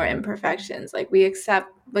accept more imperfections. Like we accept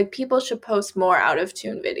like people should post more out of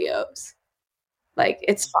tune videos. Like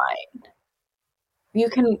it's fine. You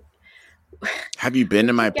can Have you been we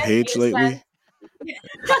to my can get page the sense lately?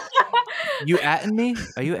 You atting me?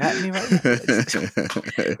 Are you atting me right now?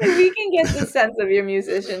 like we can get the sense of your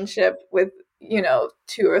musicianship with,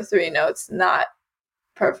 two or three notes, not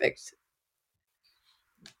perfect.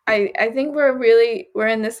 I think we're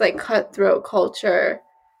in this like cutthroat culture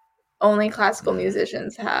only classical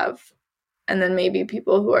musicians have, and then maybe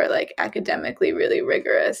people who are like academically really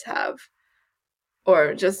rigorous have,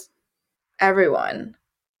 or just everyone.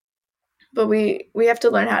 But we have to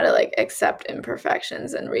learn how to like accept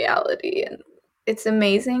imperfections and reality. And it's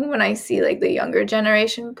amazing when I see like the younger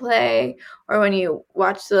generation play, or when you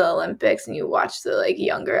watch the Olympics and you watch the like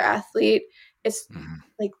younger athlete. It's Mhm.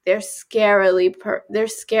 like they're scarily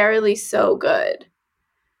so good,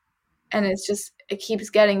 and it keeps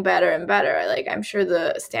getting better and better. Like I'm sure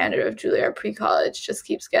the standard of Juilliard pre-college just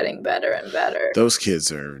keeps getting better and better. Those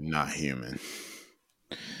kids are not human.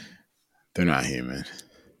 They're not human.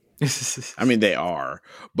 I mean, they are,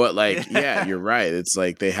 but like, yeah, you're right. It's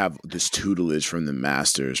like they have this tutelage from the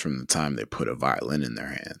masters from the time they put a violin in their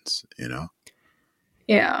hands. You know.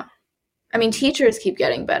 Yeah. I mean, teachers keep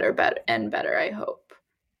getting better and better, I hope.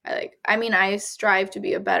 I strive to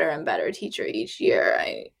be a better and better teacher each year.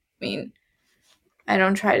 I mean, I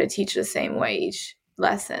don't try to teach the same way each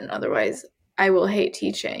lesson. Otherwise, I will hate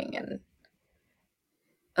teaching, and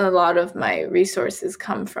a lot of my resources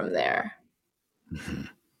come from there. Mhm.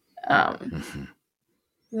 Um, Mhm.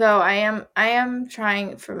 though I am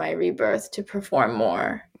trying for my rebirth to perform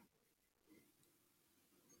more.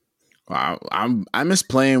 I miss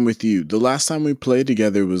playing with you. The last time we played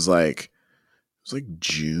together was like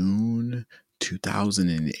June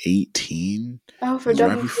 2018. Oh, It for was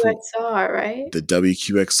right before WQXR, right? the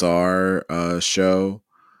WQXR show,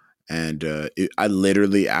 and I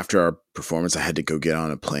literally after our performance, I had to go get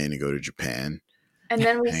on a plane to go to Japan, And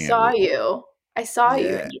then we hang out saw with you. I saw you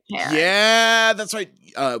in yeah, Japan yeah, that's right.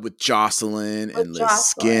 With Jocelyn with and Liz Jocelyn.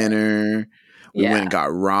 Skinner, we went Yeah. and got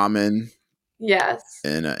ramen Yes.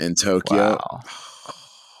 in Tokyo. Wow.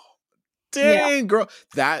 Yeah. Dang, girl,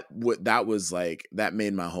 that was like that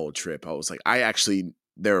made my whole trip. I was like,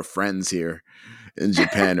 there are friends here in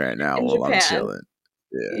Japan right now In while I'm Japan. chilling.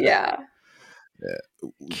 Yeah, Yeah. yeah.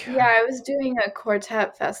 Yeah, I was doing a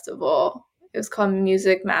quartet festival. It was called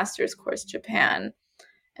Music Masters Course Japan,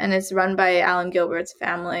 and it's run by Alan Gilbert's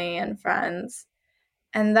family and friends.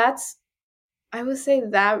 And I would say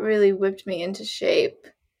that really whipped me into shape.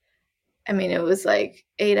 I mean, it was like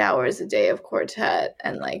 8 hours a day of quartet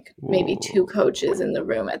and like maybe 2 coaches in the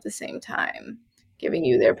room at the same time, giving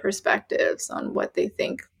you their perspectives on what they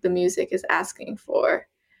think the music is asking for.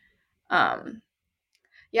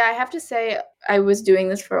 Yeah, I have to say I was doing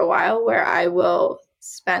this for a while where I will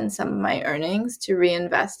spend some of my earnings to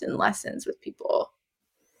reinvest in lessons with people.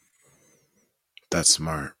 That's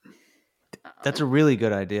smart. That's a really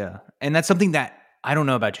good idea. And that's something that I don't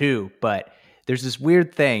know about you, but there's this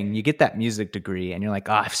weird thing. You get that music degree and you're like,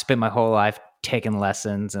 oh, I've spent my whole life taking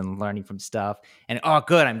lessons and learning from stuff. And oh,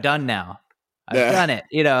 good, I'm done now. I've done it.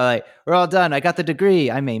 You know, like we're all done. I got the degree.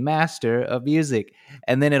 I'm a master of music.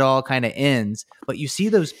 And then it all kind of ends. But you see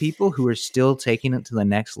those people who are still taking it to the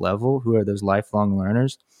next level, who are those lifelong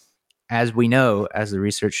learners. As we know, as the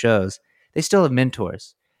research shows, they still have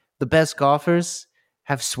mentors. The best golfers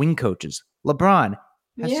have swing coaches. LeBron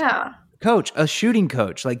has a shooting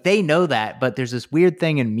coach. Like they know that, but there's this weird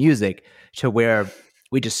thing in music to where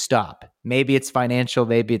we just stop. Maybe it's financial,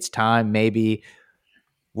 maybe it's time, maybe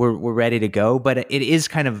we're ready to go. But it is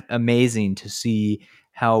kind of amazing to see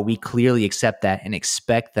how we clearly accept that and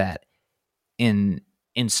expect that in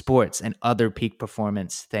sports and other peak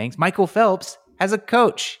performance things. Michael Phelps has a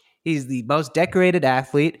coach. He's the most decorated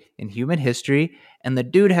athlete in human history, and the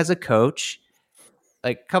dude has a coach.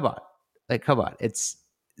 Like, come on. It's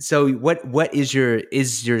so what is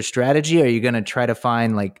your strategy? Are you going to try to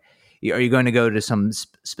find are you going to go to some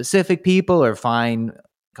specific people or find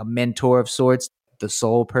a mentor of sorts, the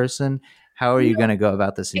soul person? How are you going to go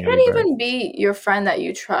about this? It could even be your friend that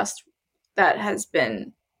you trust that has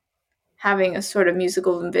been having a sort of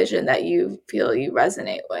musical vision that you feel you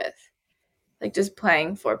resonate with, like just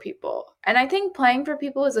playing for people. And I think playing for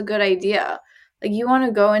people is a good idea. Like you want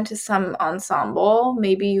to go into some ensemble,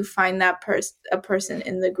 maybe you find that a person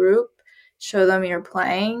in the group, show them you're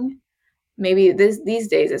playing. Maybe these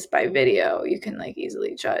days it's by video. You can like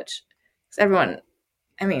easily judge. Because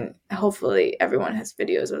hopefully everyone has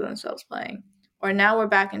videos of themselves playing. Or now we're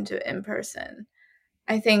back into in person.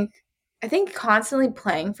 I think constantly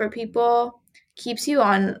playing for people keeps you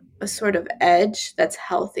on a sort of edge that's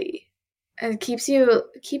healthy. And it keeps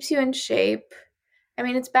you in shape. I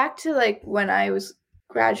mean, it's back to like when I was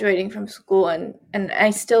graduating from school and I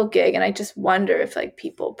still gig and I just wonder if like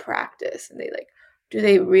people practice and do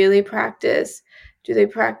they really practice? Do they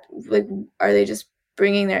practice? Like, are they just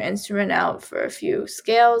bringing their instrument out for a few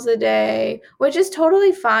scales a day, which is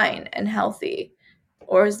totally fine and healthy?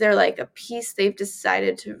 Or is there like a piece they've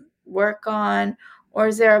decided to work on? Or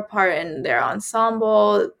is there a part in their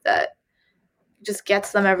ensemble that just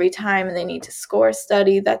gets them every time and they need to score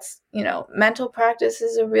study? That's, mental practice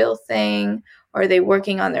is a real thing. Or are they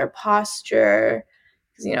working on their posture?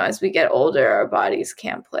 Because, as we get older, our bodies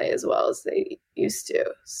can't play as well as they used to.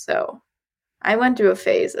 So I went through a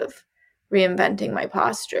phase of reinventing my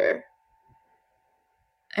posture.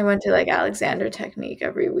 I went to like Alexander technique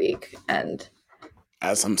every week and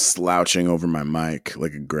as I'm slouching over my mic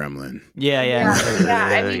like a gremlin. Yeah.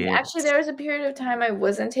 I mean, actually, there was a period of time I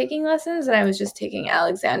wasn't taking lessons and I was just taking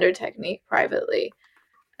Alexander technique privately.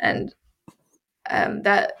 And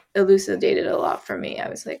that elucidated a lot for me. I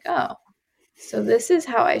was like, oh, so this is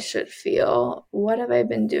how I should feel. What have I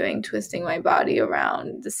been doing twisting my body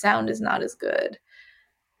around? The sound is not as good.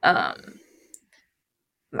 I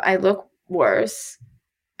look worse.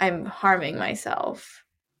 I'm harming myself.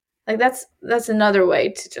 Like that's another way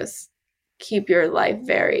to just keep your life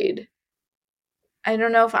varied. I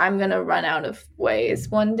don't know if I'm going to run out of ways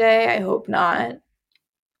one day. I hope not.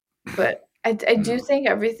 But I do think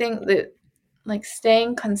everything that like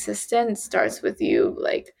staying consistent starts with you,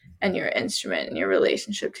 like, and your instrument and your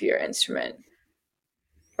relationship to your instrument.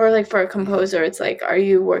 Or like for a composer, it's like, are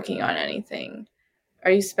you working on anything?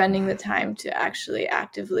 Are you spending the time to actually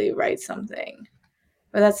actively write something?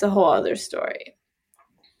 But that's a whole other story.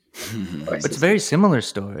 It's a very similar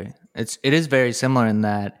story. It is very similar in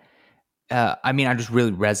that, I just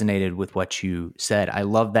really resonated with what you said. I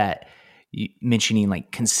love that you mentioning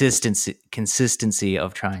like consistency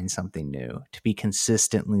of trying something new, to be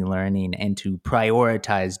consistently learning and to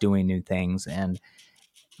prioritize doing new things. And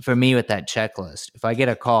for me with that checklist, if I get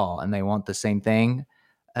a call and they want the same thing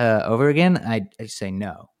over again, I say,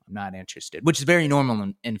 no, I'm not interested, which is very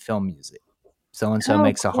normal in film music. So-and-so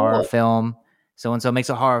makes a horror film. So-and-so makes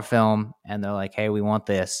a horror film and they're like, hey, we want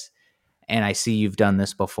this. And I see you've done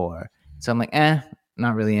this before. So I'm like,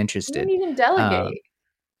 not really interested. You can delegate.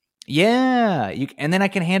 Yeah. And then I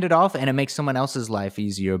can hand it off and it makes someone else's life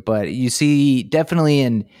easier. But you see definitely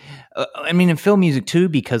in film music too,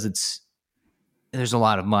 because there's a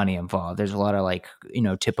lot of money involved. There's a lot of like,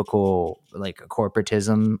 typical like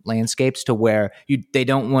corporatism landscapes to where they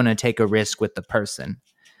don't want to take a risk with the person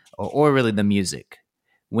or really the music.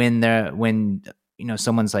 When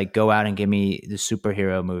someone's like, go out and give me the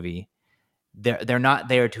superhero movie, they're not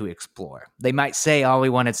there to explore. They might say, oh, we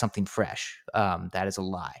wanted something fresh. That is a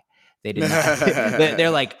lie. They did not. They're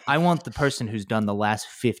like, I want the person who's done the last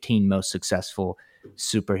 15 most successful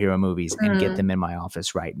superhero movies and get them in my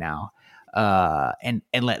office right now, and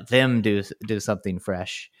let them do something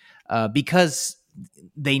fresh, because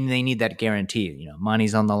they need that guarantee.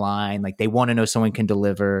 Money's on the line. Like, they want to know someone can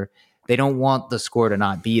deliver. They don't want the score to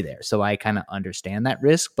not be there. So I kind of understand that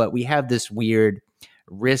risk, but we have this weird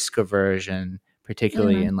risk aversion,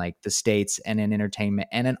 particularly in like the States and in entertainment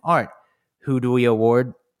and in art. Who do we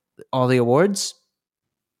award all the awards?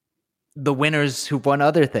 The winners who won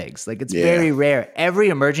other things. Like, it's very rare. Every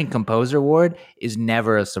emerging composer award is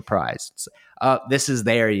never a surprise. This is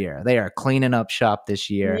their year. They are cleaning up shop this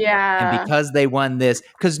year. Yeah. And because they won this,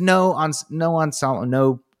 because no ensemble,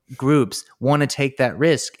 no groups want to take that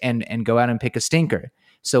risk and go out and pick a stinker.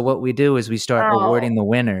 So what we do is we start awarding the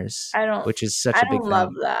winners, which is such a big thing. I don't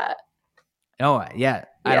love that. Oh, yeah,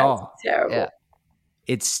 at all. It's terrible. Yeah.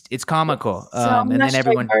 It's comical. So much and then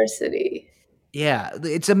everyone diversity. Yeah,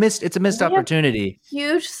 it's a missed opportunity.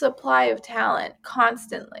 Huge supply of talent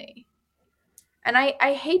constantly. And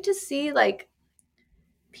I hate to see like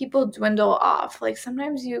people dwindle off. Like,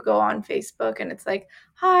 sometimes you go on Facebook and it's like,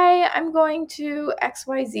 hi, I'm going to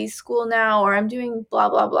XYZ school now, or I'm doing blah,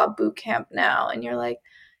 blah, blah boot camp now. And you're like,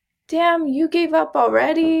 damn, you gave up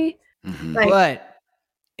already? Like, but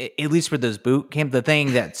at least for those boot camp, the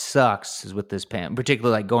thing that sucks is with this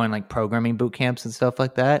particularly like going like programming boot camps and stuff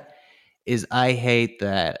like that, is I hate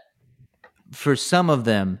that for some of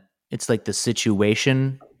them, it's like the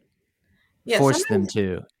situation forced them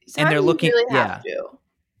to. And they're looking, really have to.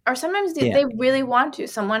 Or sometimes they really want to.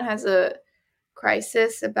 Someone has a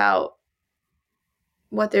crisis about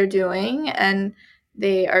what they're doing and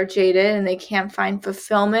they are jaded and they can't find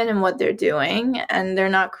fulfillment in what they're doing and they're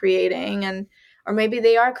not creating, or maybe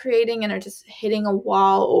they are creating and are just hitting a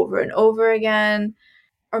wall over and over again,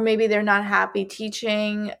 or maybe they're not happy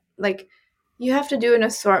teaching. Like, you have to do an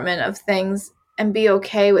assortment of things and be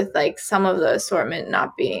okay with like some of the assortment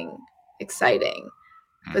not being exciting.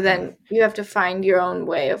 But then you have to find your own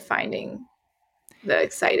way of finding the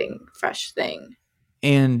exciting, fresh thing.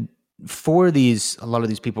 And for a lot of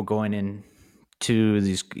these people going into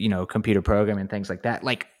these, computer programming and things like that,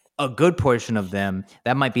 like a good portion of them,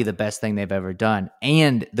 that might be the best thing they've ever done,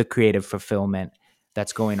 and the creative fulfillment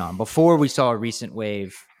that's going on. Before we saw a recent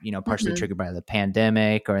wave, partially triggered by the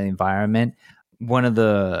pandemic or the environment. One of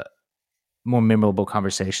the more memorable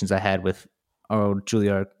conversations I had with our old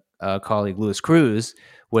Juilliard colleague Louis Cruz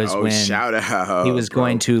was when shout out, he was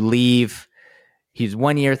going to leave. He's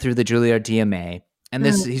 1 year through the Juilliard DMA, and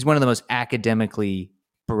he's one of the most academically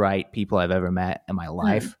bright people I've ever met in my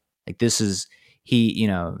life. Like, this is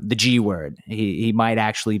the G word. He might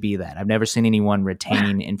actually be that. I've never seen anyone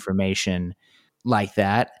retain information like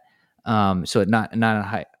that. So not in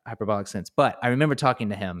a hyperbolic sense, but I remember talking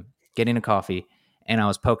to him, getting a coffee, and I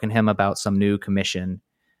was poking him about some new commission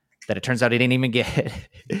that it turns out he didn't even get.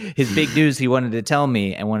 His big news he wanted to tell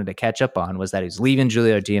me and wanted to catch up on was that he's leaving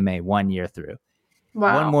Juilliard DMA 1 year through.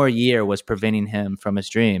 Wow. 1 more year was preventing him from his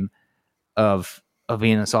dream of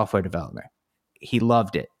being a software developer. He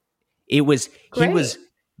loved it. It was Great.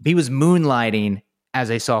 he was moonlighting as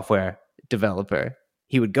a software developer.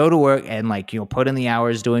 He would go to work and put in the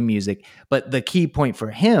hours doing music. But the key point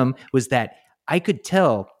for him was that I could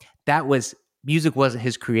tell that music wasn't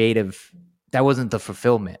his creative. That wasn't the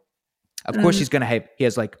fulfillment. Of course, he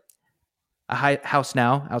has like a house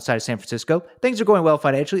now outside of San Francisco. Things are going well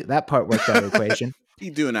financially. That part worked out of the equation.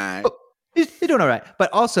 He's doing all right. He's doing all right.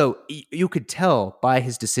 But also, you could tell by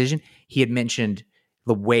his decision, he had mentioned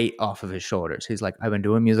the weight off of his shoulders. He's like, I've been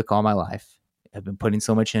doing music all my life. I've been putting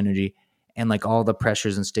so much energy, and all the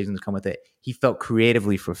pressures and stigmas that come with it. He felt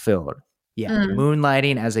creatively fulfilled. Yeah,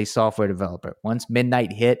 moonlighting as a software developer. Once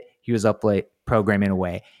midnight hit, he was up late programming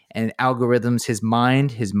away. And algorithms, his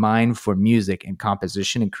mind for music and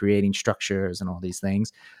composition and creating structures and all these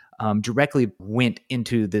things directly went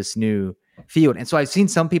into this new field. And so I've seen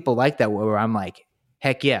some people like that where I'm like,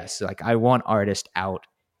 heck yes. I want artists out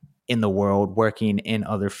in the world working in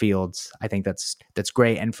other fields. I think that's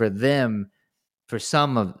great. And for them, for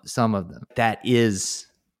some of them, that is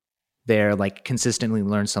their consistently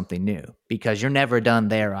learn something new, because you're never done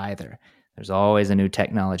there either. There's always a new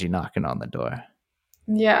technology knocking on the door.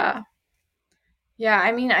 Yeah. Yeah.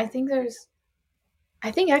 I mean, I think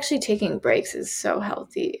actually taking breaks is so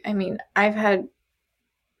healthy. I mean, I've had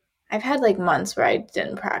I've had like months where I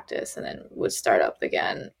didn't practice and then would start up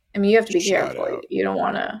again. I mean, you have to be Shout careful. out. You don't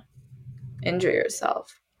want to injure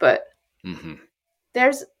yourself, but Mm-hmm.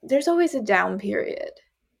 there's always a down period,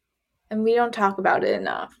 and we don't talk about it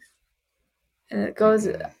enough. And it goes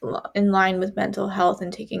in line with mental health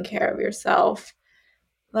and taking care of yourself.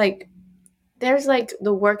 Like there's like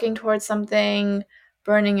the working towards something,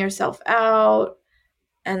 burning yourself out,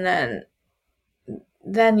 and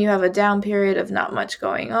then you have a down period of not much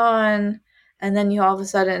going on, and then you all of a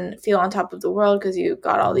sudden feel on top of the world because you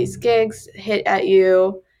got all these gigs hit at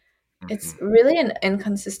you. It's really an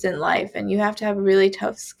inconsistent life, and you have to have really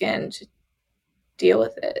tough skin to deal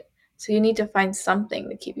with it. So you need to find something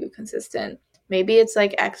to keep you consistent. Maybe it's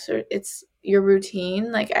like it's your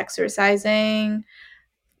routine, like exercising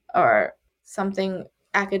or something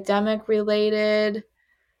academic related.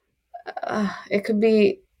 It could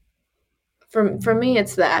be for me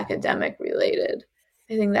it's the academic related.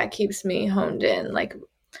 I think that keeps me honed in. Like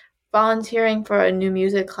volunteering for a new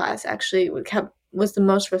music class actually was the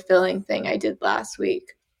most fulfilling thing I did last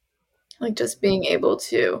week. Like just being able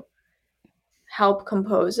to help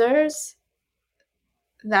composers,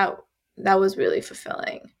 that that was really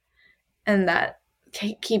fulfilling, and that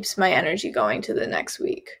keeps my energy going to the next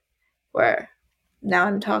week, where now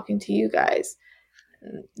I'm talking to you guys.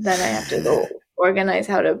 Then I have to go organize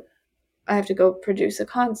I have to go produce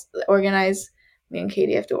organize. Me and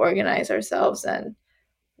Katie have to organize ourselves, and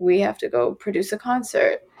we have to go produce a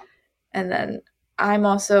concert. And then I'm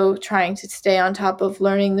also trying to stay on top of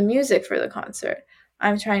learning the music for the concert.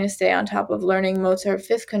 I'm trying to stay on top of learning Mozart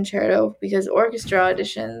Fifth Concerto because orchestra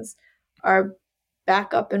auditions are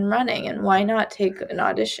back up and running. And why not take an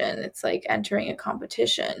audition? It's like entering a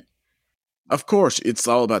competition. Of course, it's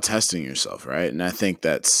all about testing yourself, right? And I think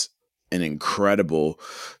that's an incredible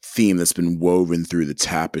theme that's been woven through the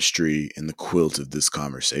tapestry and the quilt of this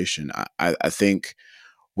conversation. I think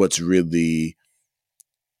what's really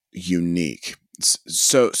unique.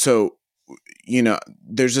 So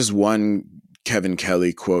there's this one Kevin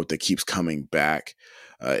Kelly quote that keeps coming back,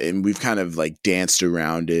 and we've kind of like danced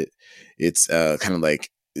around it. It's kind of like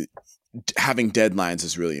having deadlines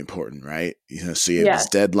is really important, right? So you have this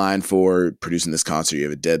deadline for producing this concert. You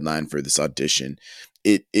have a deadline for this audition.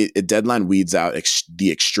 A deadline weeds out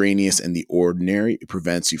the extraneous and the ordinary. It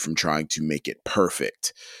prevents you from trying to make it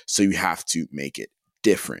perfect. So you have to make it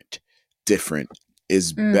different. Different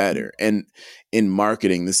is better. And in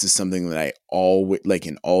marketing, this is something that I always like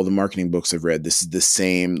in all the marketing books I've read. This is the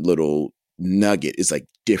same little nugget. Is like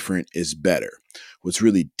different is better. What's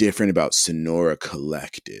really different about Sonora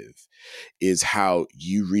Collective is how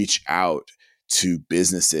you reach out to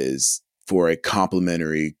businesses for a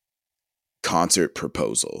complimentary concert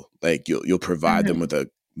proposal. Like you'll provide them with a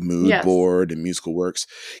mood board and musical works.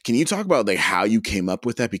 Can you talk about like how you came up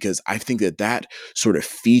with that? Because I think that sort of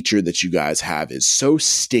feature that you guys have is so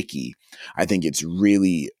sticky. I think it's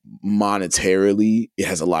really monetarily, it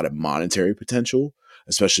has a lot of monetary potential,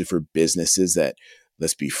 especially for businesses that,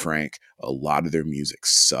 let's be frank, a lot of their music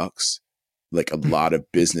sucks. Like a lot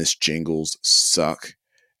of business jingles suck,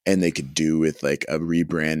 and they could do with like a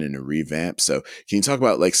rebrand and a revamp. So can you talk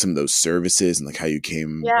about like some of those services and like how you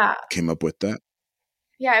came up with that?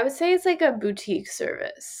 Yeah, I would say it's like a boutique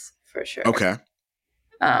service for sure. Okay.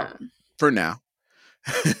 For now.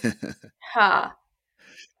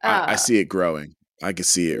 I see it growing. I can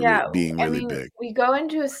see it being really big. We go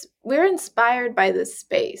into we're inspired by this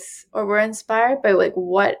space, or we're inspired by like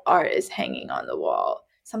what art is hanging on the wall.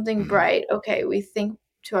 Something bright. Okay, we think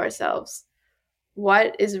to ourselves,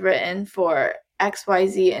 what is written for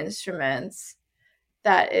XYZ instruments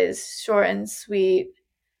that is short and sweet,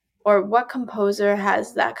 or what composer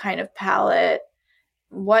has that kind of palette?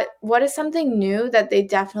 What is something new that they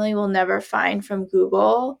definitely will never find from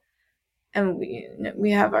Google? And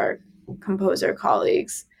we have our composer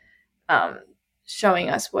colleagues showing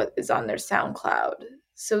us what is on their SoundCloud.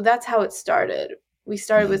 So that's how it started. We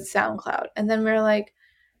started with SoundCloud, and then we were like,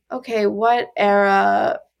 okay, what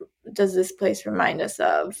era does this place remind us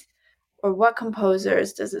of? Or what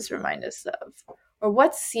composers does this remind us of? Or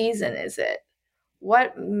what season is it?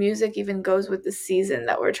 What music even goes with the season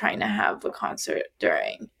that we're trying to have a concert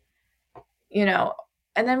during?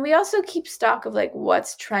 And then we also keep stock of like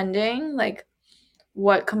what's trending, like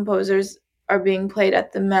what composers are being played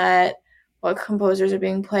at the Met, what composers are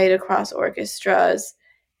being played across orchestras.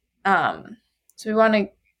 So we want to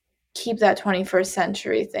keep that 21st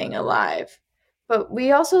century thing alive. But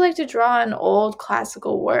we also like to draw on old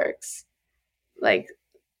classical works. Like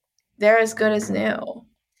they're as good as new.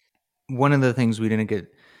 One of the things we didn't get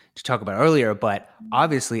to talk about earlier, but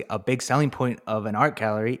obviously a big selling point of an art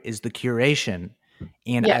gallery is the curation.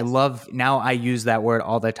 And I Yes. love, now I use that word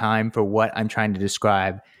all the time for what I'm trying to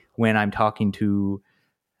describe when I'm talking to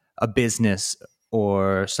a business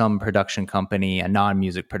or some production company, a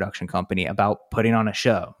non-music production company, about putting on a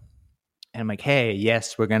show. And I'm like, hey,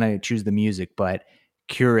 yes, we're going to choose the music, but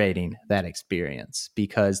curating that experience,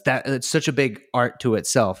 because it's such a big art to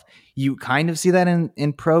itself. You kind of see that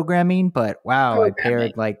in programming, but wow,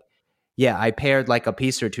 Programming. I paired like a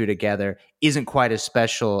piece or two together isn't quite as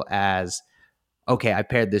special as, okay, I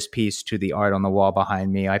paired this piece to the art on the wall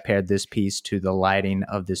behind me. I paired this piece to the lighting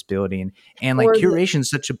of this building. And like Or the, curation is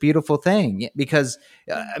such a beautiful thing because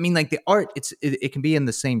I mean, like the art, it can be in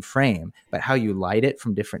the same frame, but how you light it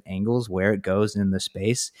from different angles, where it goes in the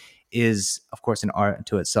space is of course an art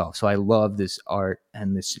unto itself. So I love this art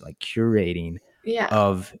and this like curating yeah.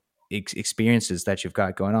 of experiences that you've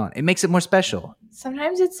got going on. It makes it more special.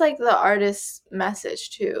 Sometimes it's like the artist's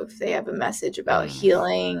message too. If they have a message about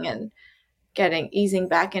healing and easing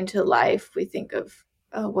back into life, we think of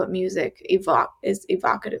what music is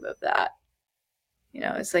evocative of that.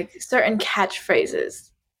 It's like certain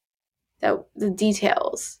catchphrases, that the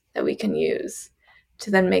details that we can use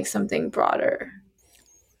to then make something broader.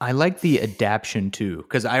 I like the adaption too,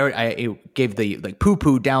 because I gave the like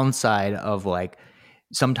poo downside of like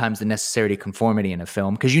sometimes the necessary conformity in a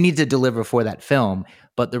film, because you need to deliver for that film.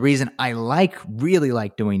 But the reason I really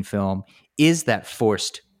like doing film is that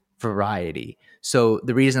forced variety. So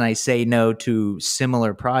the reason I say no to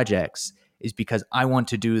similar projects is because I want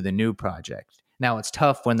to do the new project. Now it's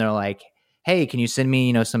tough when they're like, hey, can you send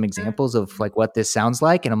me, some examples of like what this sounds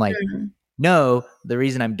like? And I'm like, no, the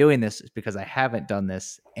reason I'm doing this is because I haven't done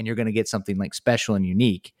this, and you're going to get something like special and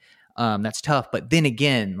unique. That's tough. But then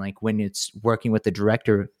again, like when it's working with the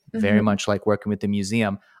director, very much like working with the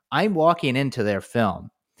museum, I'm walking into their film,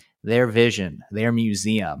 their vision, their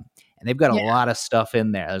museum, and they've got a lot of stuff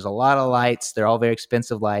in there. There's a lot of lights. They're all very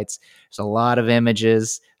expensive lights. There's a lot of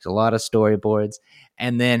images. There's a lot of storyboards.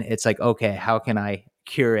 And then it's like, okay, how can I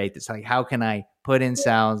curate this? Like, how can I put in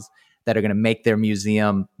sounds that are going to make their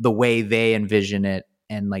museum the way they envision it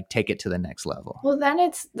and like take it to the next level? Well, then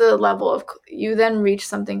it's the level of, you then reach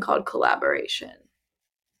something called collaboration.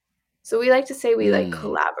 So we like to say we like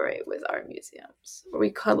collaborate with art museums, or we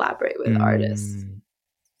collaborate with artists.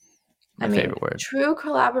 My favorite word. True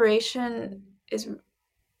collaboration is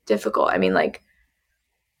difficult. I mean, like,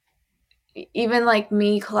 even like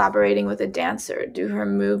me collaborating with a dancer, do her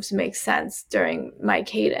moves make sense during my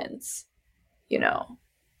cadence?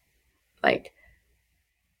 Like,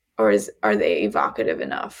 or are they evocative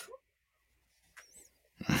enough?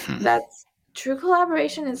 That's true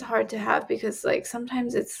collaboration is hard to have, because like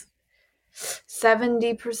sometimes it's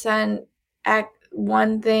 70%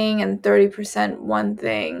 one thing and 30% one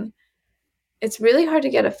thing. It's really hard to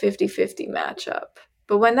get a 50-50 matchup.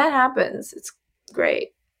 But when that happens, it's great.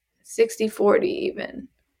 60-40 even.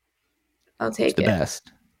 I'll take it. It's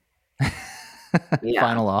the best.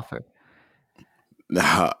 Final offer.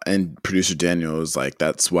 And producer Daniel was like,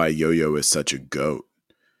 that's why Yo-Yo is such a GOAT.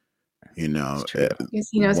 Because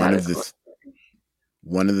he knows how to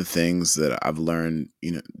one of the things that I've learned,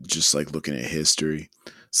 just like looking at history,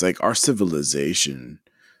 it's like our civilization,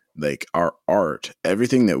 like our art,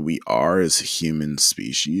 everything that we are as a human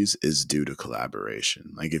species is due to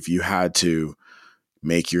collaboration. Like if you had to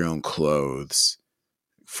make your own clothes,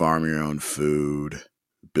 farm your own food,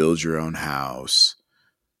 build your own house,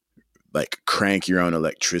 like crank your own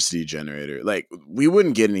electricity generator, like we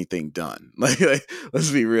wouldn't get anything done. Like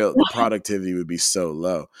let's be real, the productivity would be so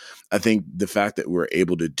low. I think the fact that we're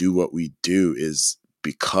able to do what we do is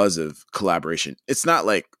because of collaboration. It's not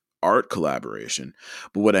like art collaboration,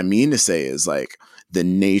 but what I mean to say is like the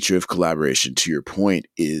nature of collaboration, to your point,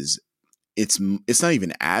 is it's not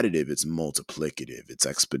even additive, it's multiplicative, it's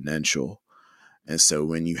exponential. And so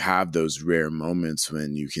when you have those rare moments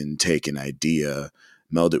when you can take an idea,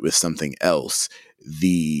 meld it with something else,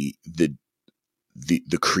 the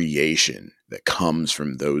creation that comes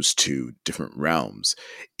from those two different realms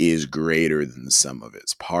is greater than the sum of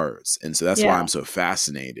its parts. And so that's why I'm so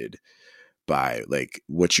fascinated by like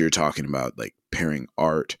what you're talking about, like pairing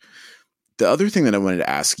art. The other thing that I wanted to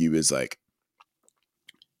ask you is like,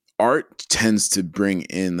 art tends to bring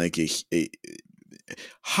in like a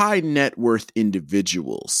high net worth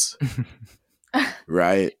individuals,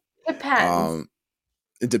 right? Depends.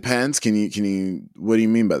 It depends. Can you, what do you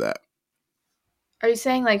mean by that? Are you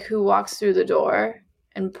saying like who walks through the door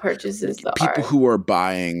and purchases the people art? Who are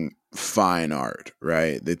buying fine art,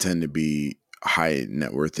 right? They tend to be high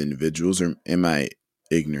net worth individuals, or am I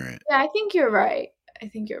ignorant? Yeah, I think you're right. I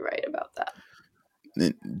think you're right about that.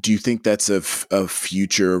 Do you think that's a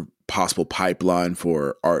future possible pipeline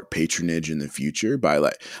for art patronage in the future by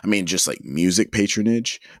just like music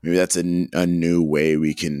patronage. Maybe that's a new way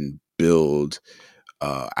we can build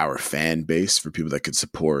our fan base for people that could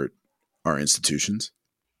support our institutions.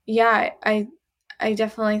 Yeah, I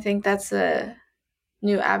definitely think that's a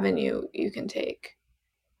new avenue you can take,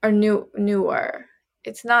 or newer.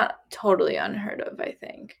 It's not totally unheard of, I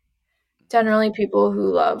think. Generally, people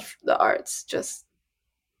who love the arts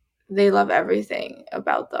they love everything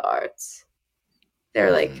about the arts.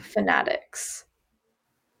 They're like fanatics.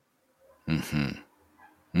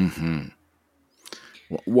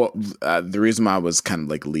 Well, the reason why I was kind of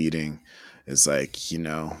like leading is like,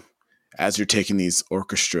 as you're taking these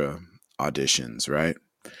orchestra auditions, right?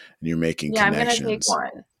 And you're making Yeah, connections.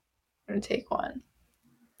 I'm gonna take one.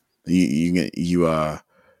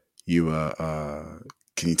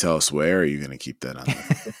 Can you tell us where, or are you gonna keep that on?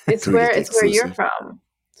 It's where you're from.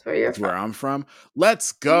 It's where you're from. Where I'm from.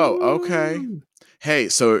 Let's go. Okay. Hey,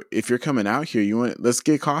 so if you're coming out here, let's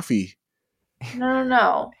get coffee.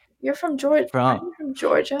 No. You're from Georgia. Are you from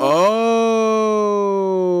Georgia? Oh,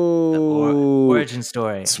 the origin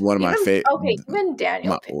story. It's one of my favorite. Okay, even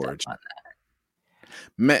Daniel picked origin. up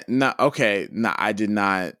on that. I did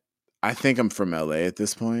not. I think I'm from LA at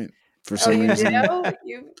this point for some reason.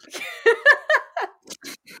 You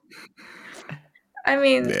I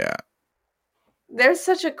mean, yeah. There's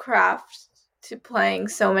such a craft to playing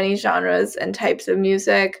so many genres and types of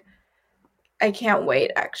music. I can't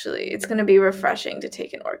wait, actually. It's going to be refreshing to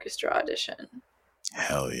take an orchestra audition.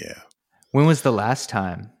 Hell yeah. When was the last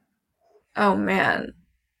time? Oh, man.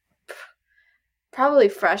 Probably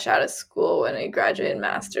fresh out of school when I graduated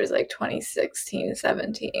master's, like 2016,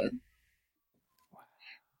 17.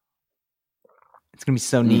 It's going to be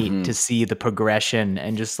so neat to see the progression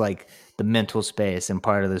and just like the mental space and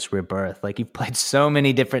part of this rebirth. Like you've played so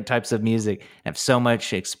many different types of music and have so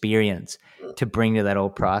much experience to bring to that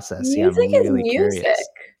whole process. Music is music.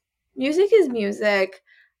 Music is music.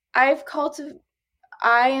 I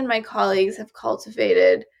and my colleagues have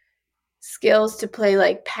cultivated skills to play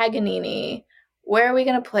like Paganini. Where are we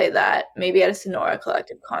going to play that? Maybe at a Sonora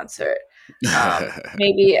Collective concert.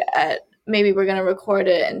 Maybe we're going to record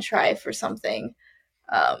it and try for something.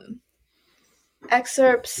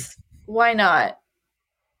 Excerpts, why not?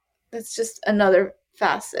 That's just another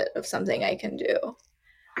facet of something I can do.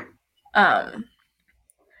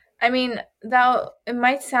 I mean, though it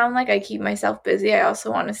might sound like I keep myself busy, I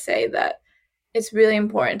also want to say that it's really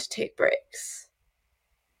important to take breaks.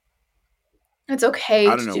 It's okay.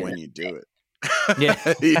 I don't know when you do it. Yeah.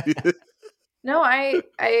 No, I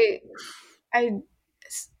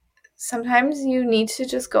sometimes you need to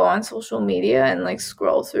just go on social media and like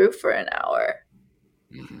scroll through for an hour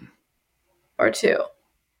or two.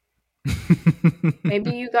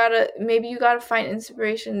 maybe you gotta find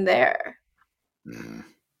inspiration there.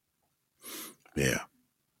 Yeah.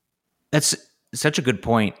 That's such a good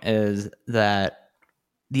point, is that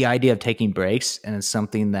the idea of taking breaks, and it's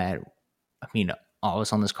something that, I mean, all of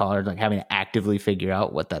us on this call are like having to actively figure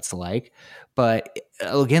out what that's like. But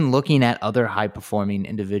again, looking at other high performing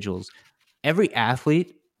individuals, every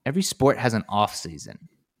athlete, every sport has an off season.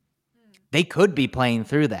 They could be playing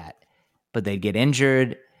through that, but they'd get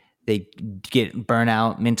injured, they get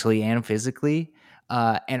burnout mentally and physically.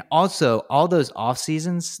 And also all those off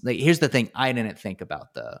seasons, like here's the thing I didn't think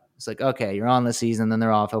about though. It's like, okay, you're on the season, then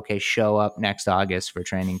they're off. Okay, show up next August for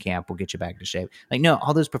training camp. We'll get you back to shape. Like, no,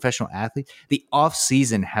 all those professional athletes, the off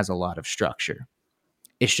season has a lot of structure.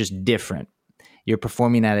 It's just different. You're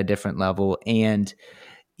performing at a different level. And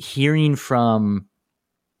hearing from,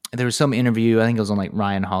 there was some interview, I think it was on like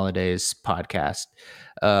Ryan Holiday's podcast,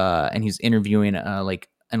 and he's interviewing like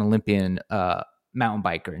an Olympian mountain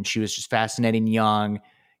biker, and she was just fascinating, young,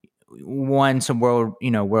 won some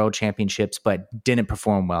world championships, but didn't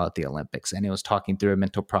perform well at the Olympics. And it was talking through a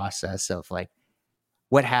mental process of like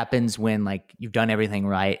what happens when like you've done everything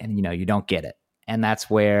right and you don't get it. And that's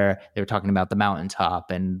where they were talking about the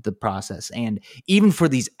mountaintop and the process. And even for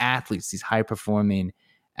these athletes, these high performing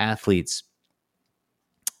athletes,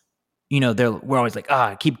 we're always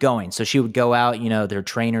like, keep going. So she would go out, their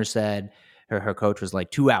trainer said, her coach was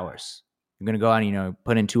like 2 hours. You're going to go out and,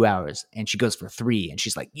 put in 2 hours. And she goes for 3. And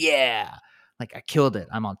she's like, yeah, like I killed it.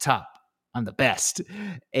 I'm on top. I'm the best.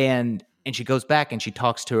 And she goes back and she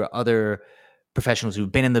talks to her other professionals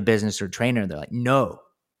who've been in the business or trainer. And they're like, no,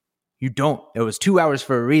 you don't. It was 2 hours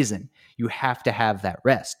for a reason. You have to have that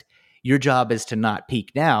rest. Your job is to not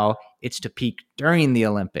peak now. It's to peak during the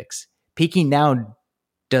Olympics. Peaking now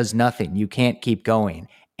does nothing. You can't keep going.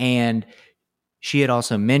 And she had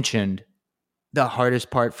also mentioned the hardest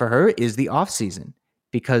part for her is the off season.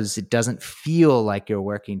 because it doesn't feel like you're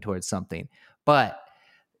working towards something. But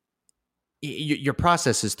your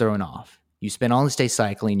process is thrown off. You spend all this day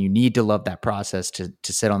cycling. You need to love that process to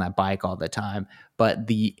sit on that bike all the time. But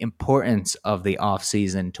the importance of the off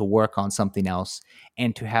season to work on something else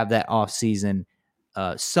and to have that off season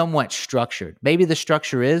somewhat structured. Maybe the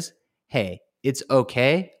structure is, hey, it's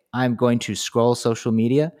okay. I'm going to scroll social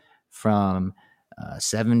media from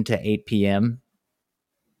 7 to 8 p.m.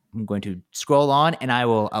 I'm going to scroll on, and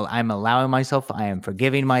I'm allowing myself, I am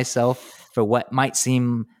forgiving myself for what might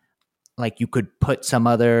seem like you could put some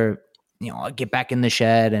other, get back in the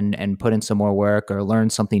shed and put in some more work or learn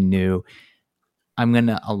something new. I'm going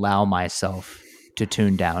to allow myself to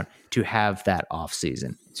tune down, to have that off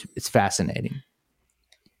season. It's fascinating.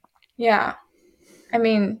 Yeah. I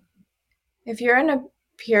mean, if you're in a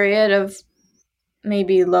period of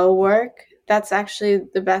maybe low work, that's actually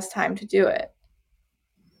the best time to do it.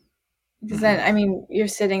 Because then, I mean, you're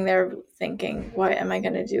sitting there thinking, what am I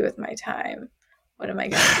going to do with my time? What am I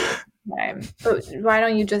going to do with my time? But why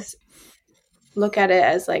don't you just look at it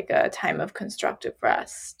as like a time of constructive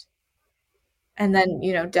rest? And then,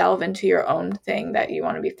 delve into your own thing that you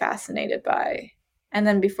want to be fascinated by. And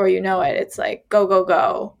then before you know it, it's like, go, go,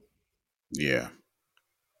 go. Yeah.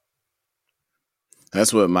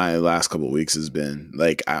 That's what my last couple of weeks has been.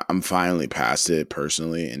 Like, I'm finally past it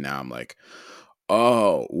personally. And now I'm like,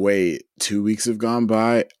 oh, wait, 2 weeks have gone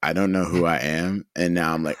by. I don't know who I am. And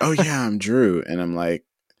now I'm like, oh, yeah, I'm Drew. And I'm like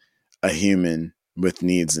a human with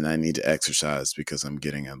needs, and I need to exercise because I'm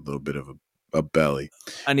getting a little bit of a belly.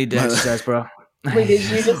 I need to exercise, bro. Wait, did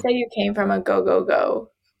you just say you came from a go, go, go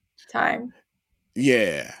time?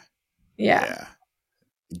 Yeah.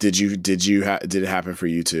 Did it happen for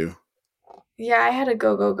you too? Yeah, I had a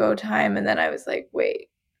go, go, go time, and then I was like, wait,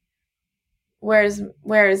 where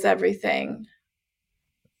is everything?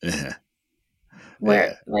 Yeah.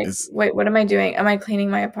 Wait, what am I doing? Am I cleaning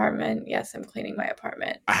my apartment? Yes, I'm cleaning my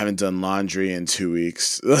apartment. I haven't done laundry in 2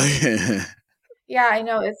 weeks. Yeah, I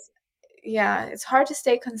know. It's hard to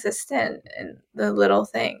stay consistent in the little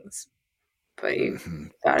things, but you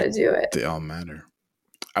gotta do it. They all matter.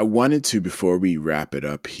 I wanted to, before we wrap it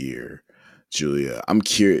up here, Julia, I'm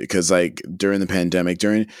curious because like during the pandemic,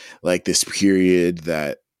 during like this period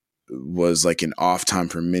that was like an off time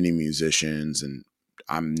for many musicians, and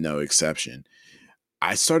I'm no exception,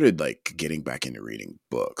 I started like getting back into reading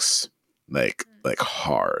books, like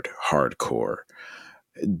hardcore.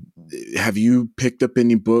 Have you picked up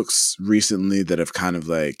any books recently that have kind of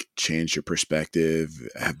like changed your perspective,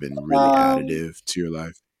 have been really additive to your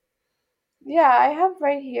life? Yeah, I have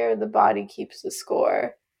right here, The Body Keeps the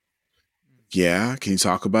Score. Yeah, can you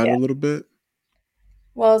talk about it a little bit?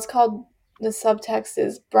 Well, it's called, the subtext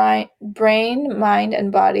is Brain, Mind,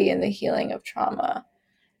 and Body in the Healing of Trauma.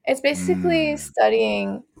 It's basically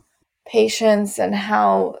studying patients and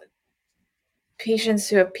how patients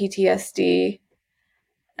who have PTSD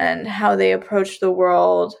and how they approach the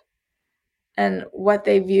world and what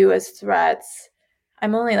they view as threats.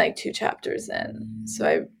 I'm only like 2 chapters in,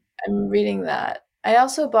 so I'm reading that. I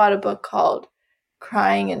also bought a book called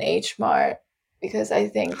Crying in H Mart because I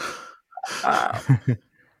think a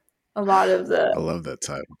lot of the I love that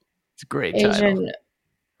title. It's a great Asian title.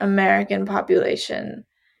 American population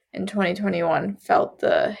in 2021 felt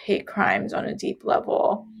the hate crimes on a deep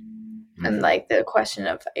level. And like the question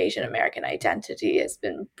of Asian American identity has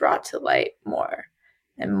been brought to light more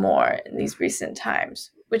and more in these recent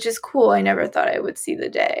times, which is cool. I never thought I would see the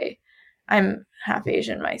day. I'm half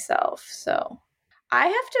Asian myself, so I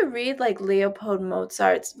have to read like Leopold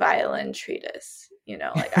Mozart's violin treatise.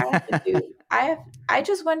 Like I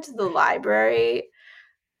just went to the library.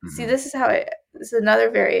 See, this is another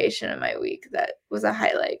variation of my week that was a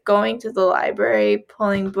highlight. Going to the library,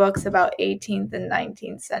 pulling books about 18th and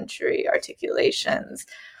 19th century articulations,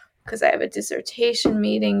 because I have a dissertation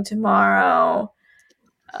meeting tomorrow.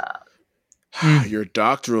 You're a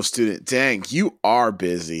doctoral student. Dang, you are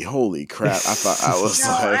busy. Holy crap. I thought I was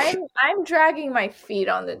like... I'm dragging my feet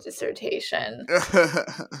on the dissertation.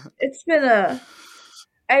 It's been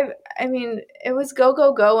I mean, it was go,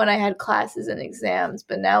 go, go when I had classes and exams,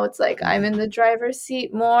 but now it's like I'm in the driver's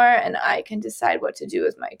seat more and I can decide what to do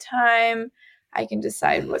with my time. I can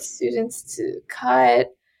decide what students to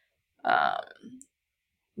cut,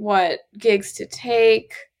 what gigs to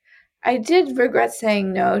take. I did regret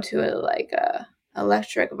saying no to a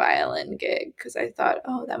electric violin gig because I thought,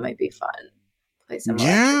 oh, that might be fun. Play some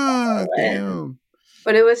electric violin. Damn.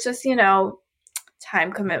 But it was just,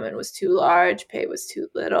 time commitment was too large, pay was too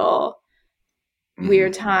little,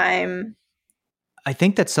 weird time. I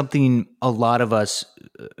think that's something a lot of us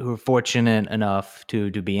who are fortunate enough to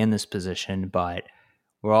be in this position, but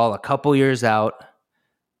We're all a couple years out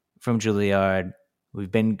from Juilliard.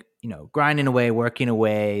 We've been, grinding away, working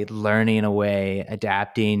away, learning away,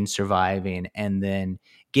 adapting, surviving, and then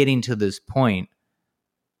getting to this point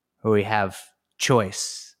where we have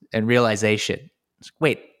choice and realization.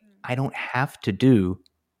 Wait, I don't have to do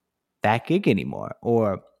that gig anymore.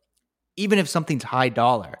 Or even if something's high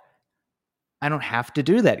dollar, I don't have to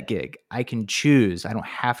do that gig. I can choose. I don't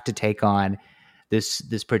have to take on this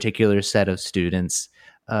particular set of students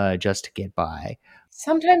just to get by.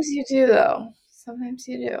 Sometimes you do, though. Sometimes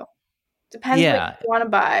you do. Depends what you want to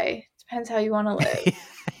buy. Depends how you want to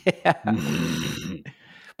live.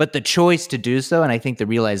 But the choice to do so, and I think the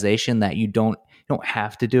realization that you don't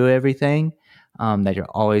have to do everything, that you're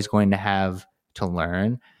always going to have to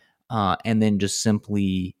learn, and then just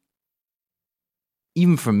simply,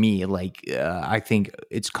 even for me, I think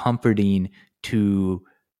it's comforting to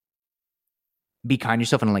be kind to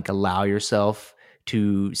yourself and allow yourself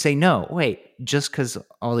to say no. Wait, just because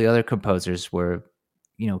all the other composers were,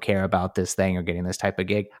 care about this thing or getting this type of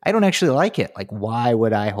gig, I don't actually like it. Why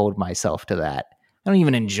would I hold myself to that? I don't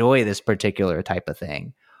even enjoy this particular type of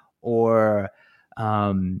thing. Or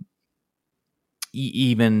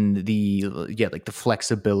even the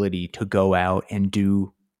flexibility to go out and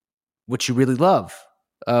do what you really love.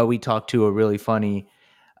 We talked to a really funny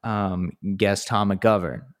guest, Tom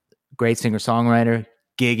McGovern, great singer-songwriter,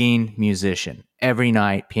 gigging musician. Every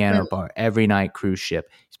night, piano bar. Every night, cruise ship.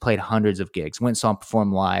 He's played hundreds of gigs. Went and saw him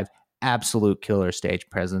perform live. Absolute killer stage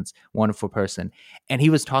presence. Wonderful person. And he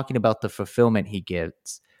was talking about the fulfillment he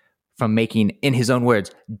gets from making, in his own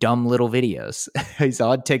words, dumb little videos. He's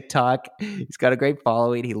on TikTok. He's got a great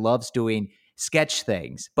following. He loves doing sketch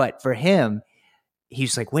things. But for him,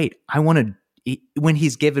 he's like, wait, I want to, when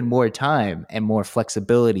he's given more time and more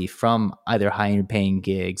flexibility from either higher paying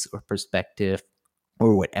gigs or perspective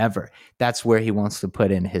or whatever, that's where he wants to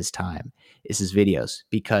put in his time, is his videos,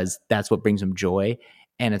 because that's what brings him joy.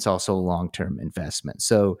 And it's also a long-term investment.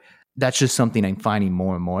 So that's just something I'm finding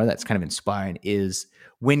more and more that's kind of inspiring, is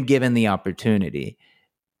when given the opportunity,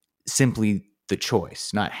 simply the choice,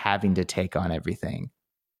 not having to take on everything,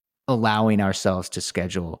 allowing ourselves to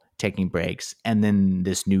schedule taking breaks, and then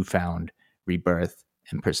this newfound rebirth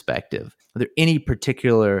and perspective. Are there any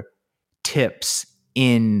particular tips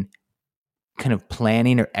in kind of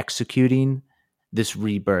planning or executing this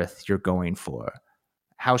rebirth you're going for?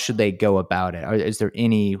 How should they go about it? Or is there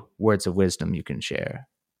any words of wisdom you can share?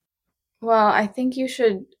 Well, I think you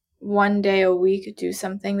should one day a week do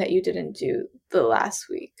something that you didn't do the last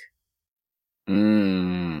week.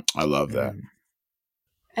 I love that.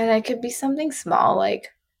 And it could be something small, like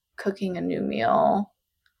cooking a new meal,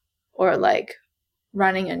 or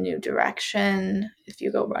running a new direction if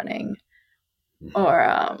you go running,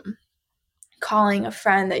 or calling a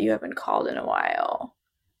friend that you haven't called in a while.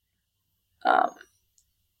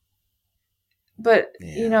 But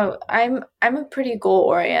I'm a pretty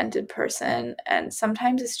goal-oriented person, and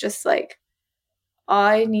sometimes it's just all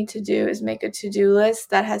I need to do is make a to-do list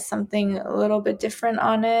that has something a little bit different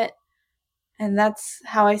on it, and that's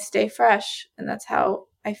how I stay fresh, and that's how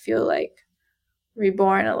I feel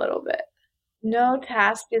reborn a little bit. No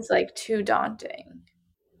task is too daunting.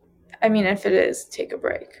 I mean, if it is, take a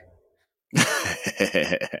break.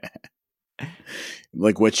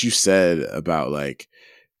 Like what you said about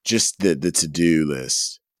just the to-do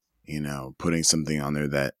list, putting something on there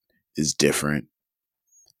that is different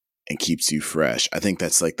and keeps you fresh. I think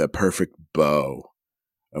that's the perfect bow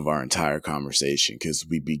of our entire conversation, because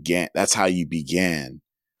that's how you began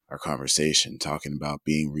our conversation, talking about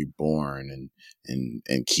being reborn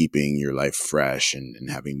and keeping your life fresh and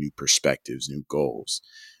having new perspectives, new goals.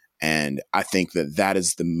 And I think that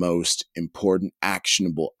is the most important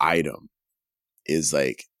actionable item, is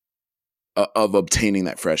of obtaining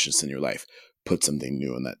that freshness in your life. Put something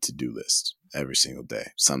new on that to-do list every single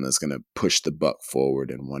day. Something that's going to push the buck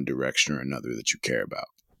forward in one direction or another that you care about.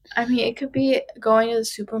 I mean, it could be going to the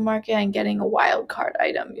supermarket and getting a wild card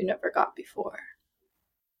item you never got before.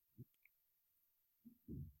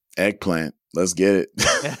 Eggplant. Let's get it.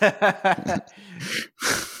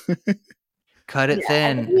 Cut it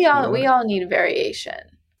thin. We all need variation.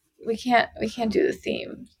 We can't do the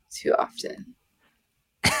theme too often.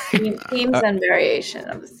 We need themes and variation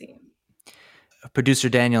of the theme. Producer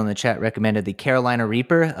Daniel in the chat recommended the Carolina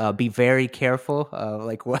Reaper. Be very careful,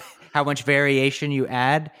 how much variation you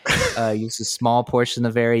add. Use a small portion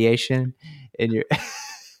of variation in your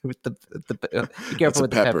with the be careful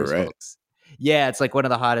with the peppers, right? Folks. Yeah, it's one of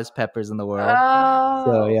the hottest peppers in the world. Oh.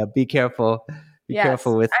 So yeah, be careful. Be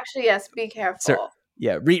careful with. Actually, yes, be careful.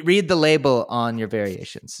 Yeah, read the label on your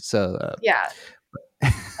variations. So yeah,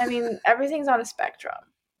 I mean, everything's on a spectrum.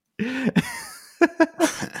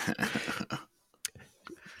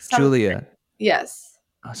 Julia, Yes.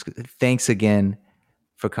 thanks again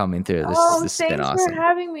for coming through. This has been Thanks awesome. for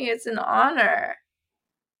having me. It's an honor.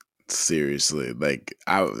 Seriously, like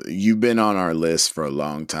you've been on our list for a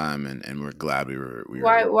long time, and we're glad we were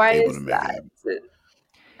Why able is to make that? it.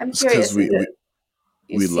 I'm It's curious. because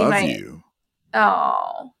we see love my you.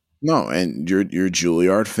 Oh. No, and you're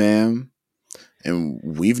Juilliard fam, and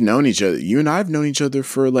we've known each other. You and I have known each other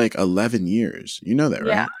for like 11 years. You know that,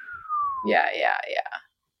 Yeah. right? Yeah.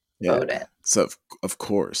 Yeah. So of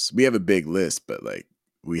course we have a big list, but like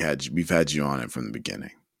we've had you on it from the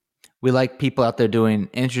beginning. We like people out there doing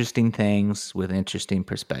interesting things with interesting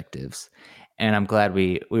perspectives. And I'm glad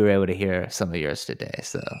we were able to hear some of yours today.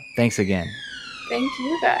 So thanks again. Thank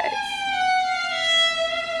you guys.